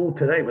coming to school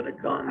today with a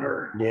gun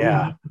or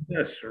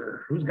this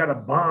or who's got a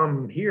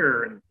bomb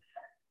here. And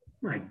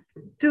like,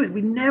 dude,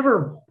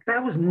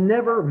 that was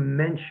never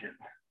mentioned.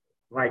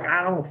 Like,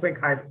 I don't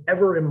think I've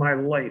ever in my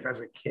life as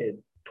a kid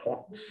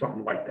talked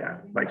something like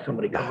that, like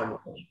somebody coming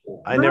to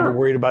school. I never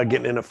worried about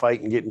getting in a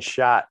fight and getting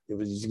shot. It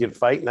was just get a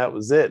fight and that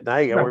was it. Now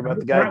you got to worry about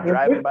the guy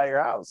driving by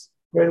your house.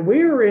 When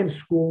we were in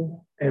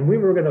school and we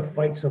were going to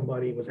fight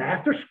somebody, it was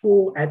after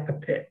school at the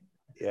pit.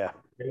 Yeah.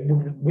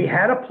 We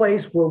had a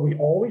place where we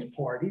always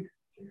partied.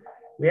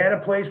 We had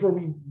a place where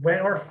we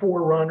went our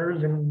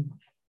forerunners and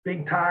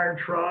big tire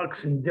trucks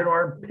and did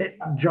our pit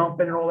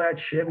jumping and all that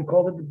shit. We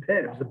called it the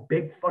pit. It was a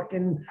big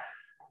fucking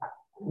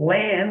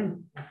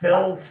land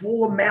filled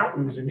full of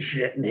mountains and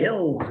shit and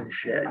hills and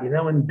shit, you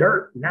know, and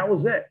dirt. And that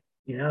was it.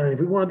 You know, and if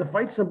we wanted to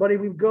fight somebody,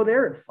 we'd go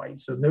there and fight.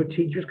 So no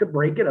teachers could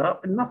break it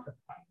up and nothing.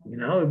 You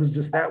know, it was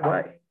just that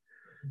way.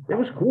 It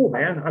was cool,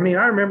 man. I mean,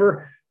 I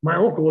remember my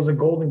uncle was a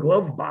Golden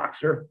Glove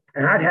boxer,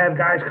 and I'd have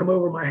guys come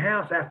over to my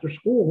house after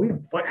school. We'd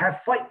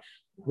have fights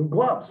with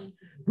gloves.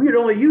 We would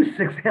only use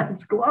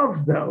 6-ounce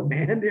gloves, though,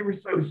 man. They were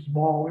so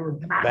small. We were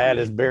bad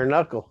as bare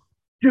knuckle.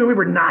 Dude, we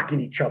were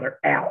knocking each other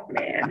out,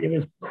 man. It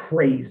was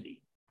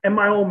crazy. And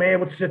my old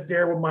man would sit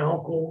there with my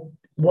uncle,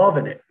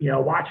 loving it, you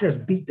know, watching us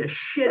beat the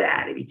shit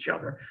out of each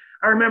other.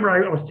 I remember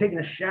I was taking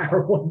a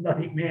shower one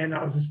night, man.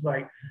 I was just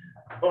like,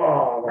 I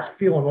was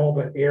feeling all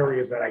the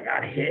areas that I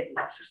got hit. And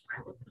I was just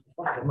like, what the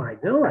fuck am I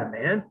doing,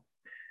 man?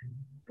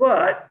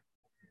 But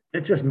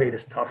it just made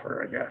us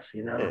tougher, I guess,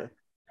 you know. Yeah.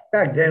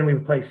 Back then, we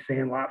would play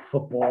sandlot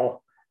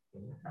football,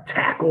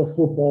 tackle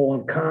football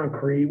on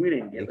concrete. We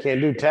didn't get. You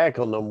can't do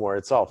tackle no more.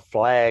 It's all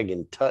flag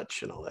and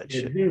touch and all that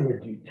shit. We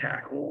would do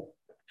tackle,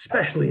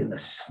 especially in the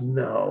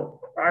snow.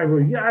 I'd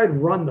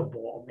run the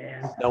ball,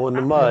 man. Snow in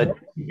the mud.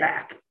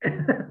 Back.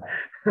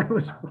 That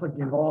was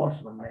fucking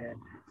awesome, man.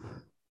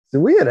 So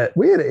we had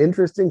an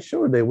interesting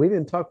show today. We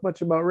didn't talk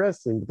much about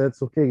wrestling, but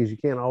that's okay because you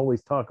can't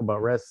always talk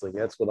about wrestling.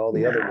 That's what all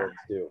the other ones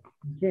do. You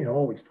can't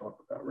always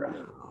talk about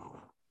wrestling.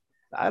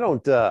 I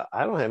don't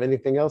have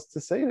anything else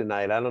to say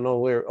tonight. I don't know.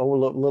 We're a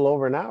little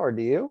over an hour.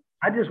 Do you?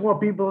 I just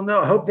want people to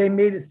know. I hope they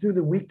made it through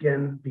the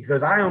weekend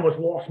because I almost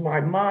lost my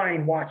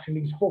mind watching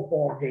these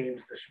football games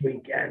this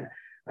weekend.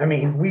 I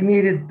mean,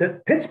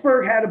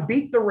 Pittsburgh had to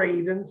beat the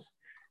Ravens.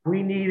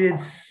 We needed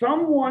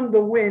someone to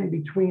win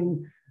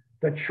between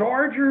the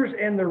Chargers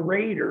and the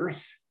Raiders.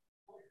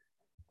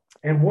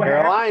 And what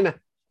Carolina.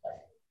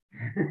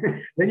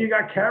 Then you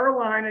got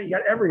Carolina. You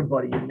got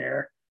everybody in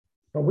there.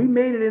 But we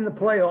made it in the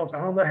playoffs. I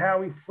don't know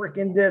how we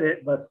freaking did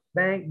it, but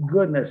thank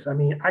goodness. I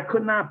mean, I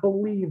could not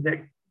believe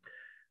that.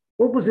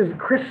 What was his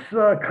Chris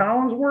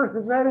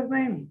Collinsworth? Is that his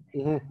name?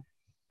 Mm-hmm.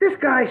 This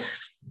guy's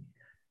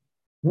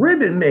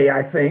ribbing me,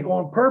 I think,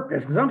 on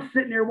purpose because I'm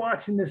sitting there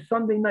watching this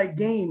Sunday night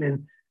game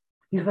and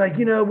he's like,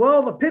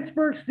 well, the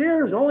Pittsburgh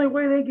Steelers, the only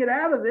way they get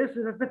out of this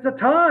is if it's a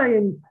tie.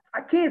 And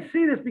I can't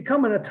see this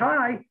becoming a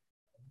tie.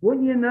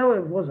 Wouldn't you know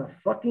it was a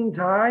fucking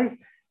tie?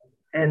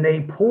 And they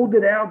pulled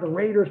it out. The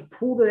Raiders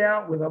pulled it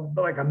out with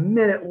like a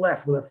minute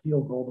left with a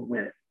field goal to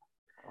win it.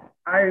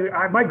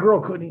 My girl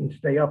couldn't even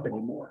stay up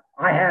anymore.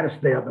 I had to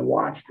stay up and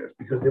watch this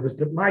because it was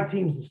my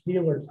team's the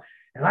Steelers.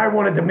 And I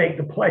wanted to make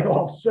the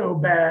playoffs so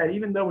bad,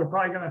 even though we're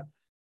probably going to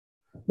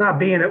not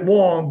be in it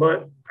long,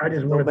 but I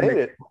just wanted to make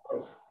it.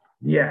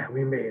 Yeah,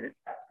 we made it.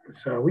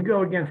 So we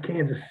go against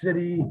Kansas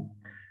City,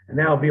 and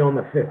that'll be on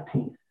the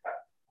 15th.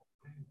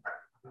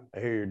 I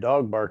hear your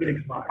dog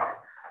barking.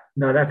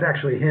 No, that's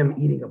actually him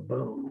eating a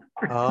bone.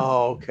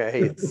 Oh,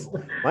 okay.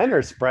 Mine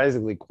are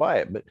surprisingly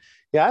quiet, but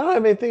yeah, I don't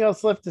have anything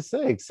else left to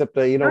say except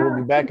we'll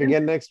be back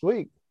again next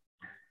week.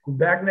 We're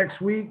back next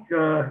week.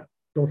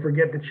 Don't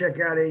forget to check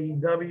out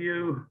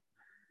AEW.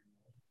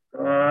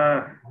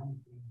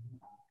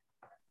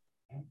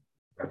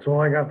 That's all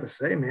I got to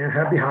say, man.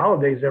 Happy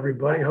holidays,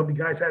 everybody. Hope you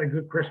guys had a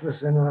good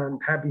Christmas and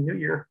Happy New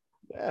Year.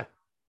 Yeah.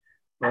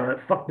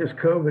 Fuck this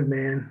COVID,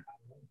 man.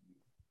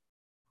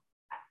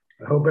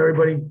 I hope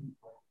everybody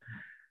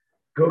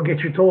go get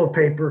your toilet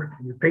paper,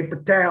 your paper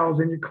towels,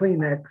 and your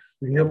Kleenex,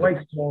 and your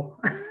Lysol.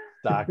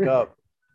 Stock up.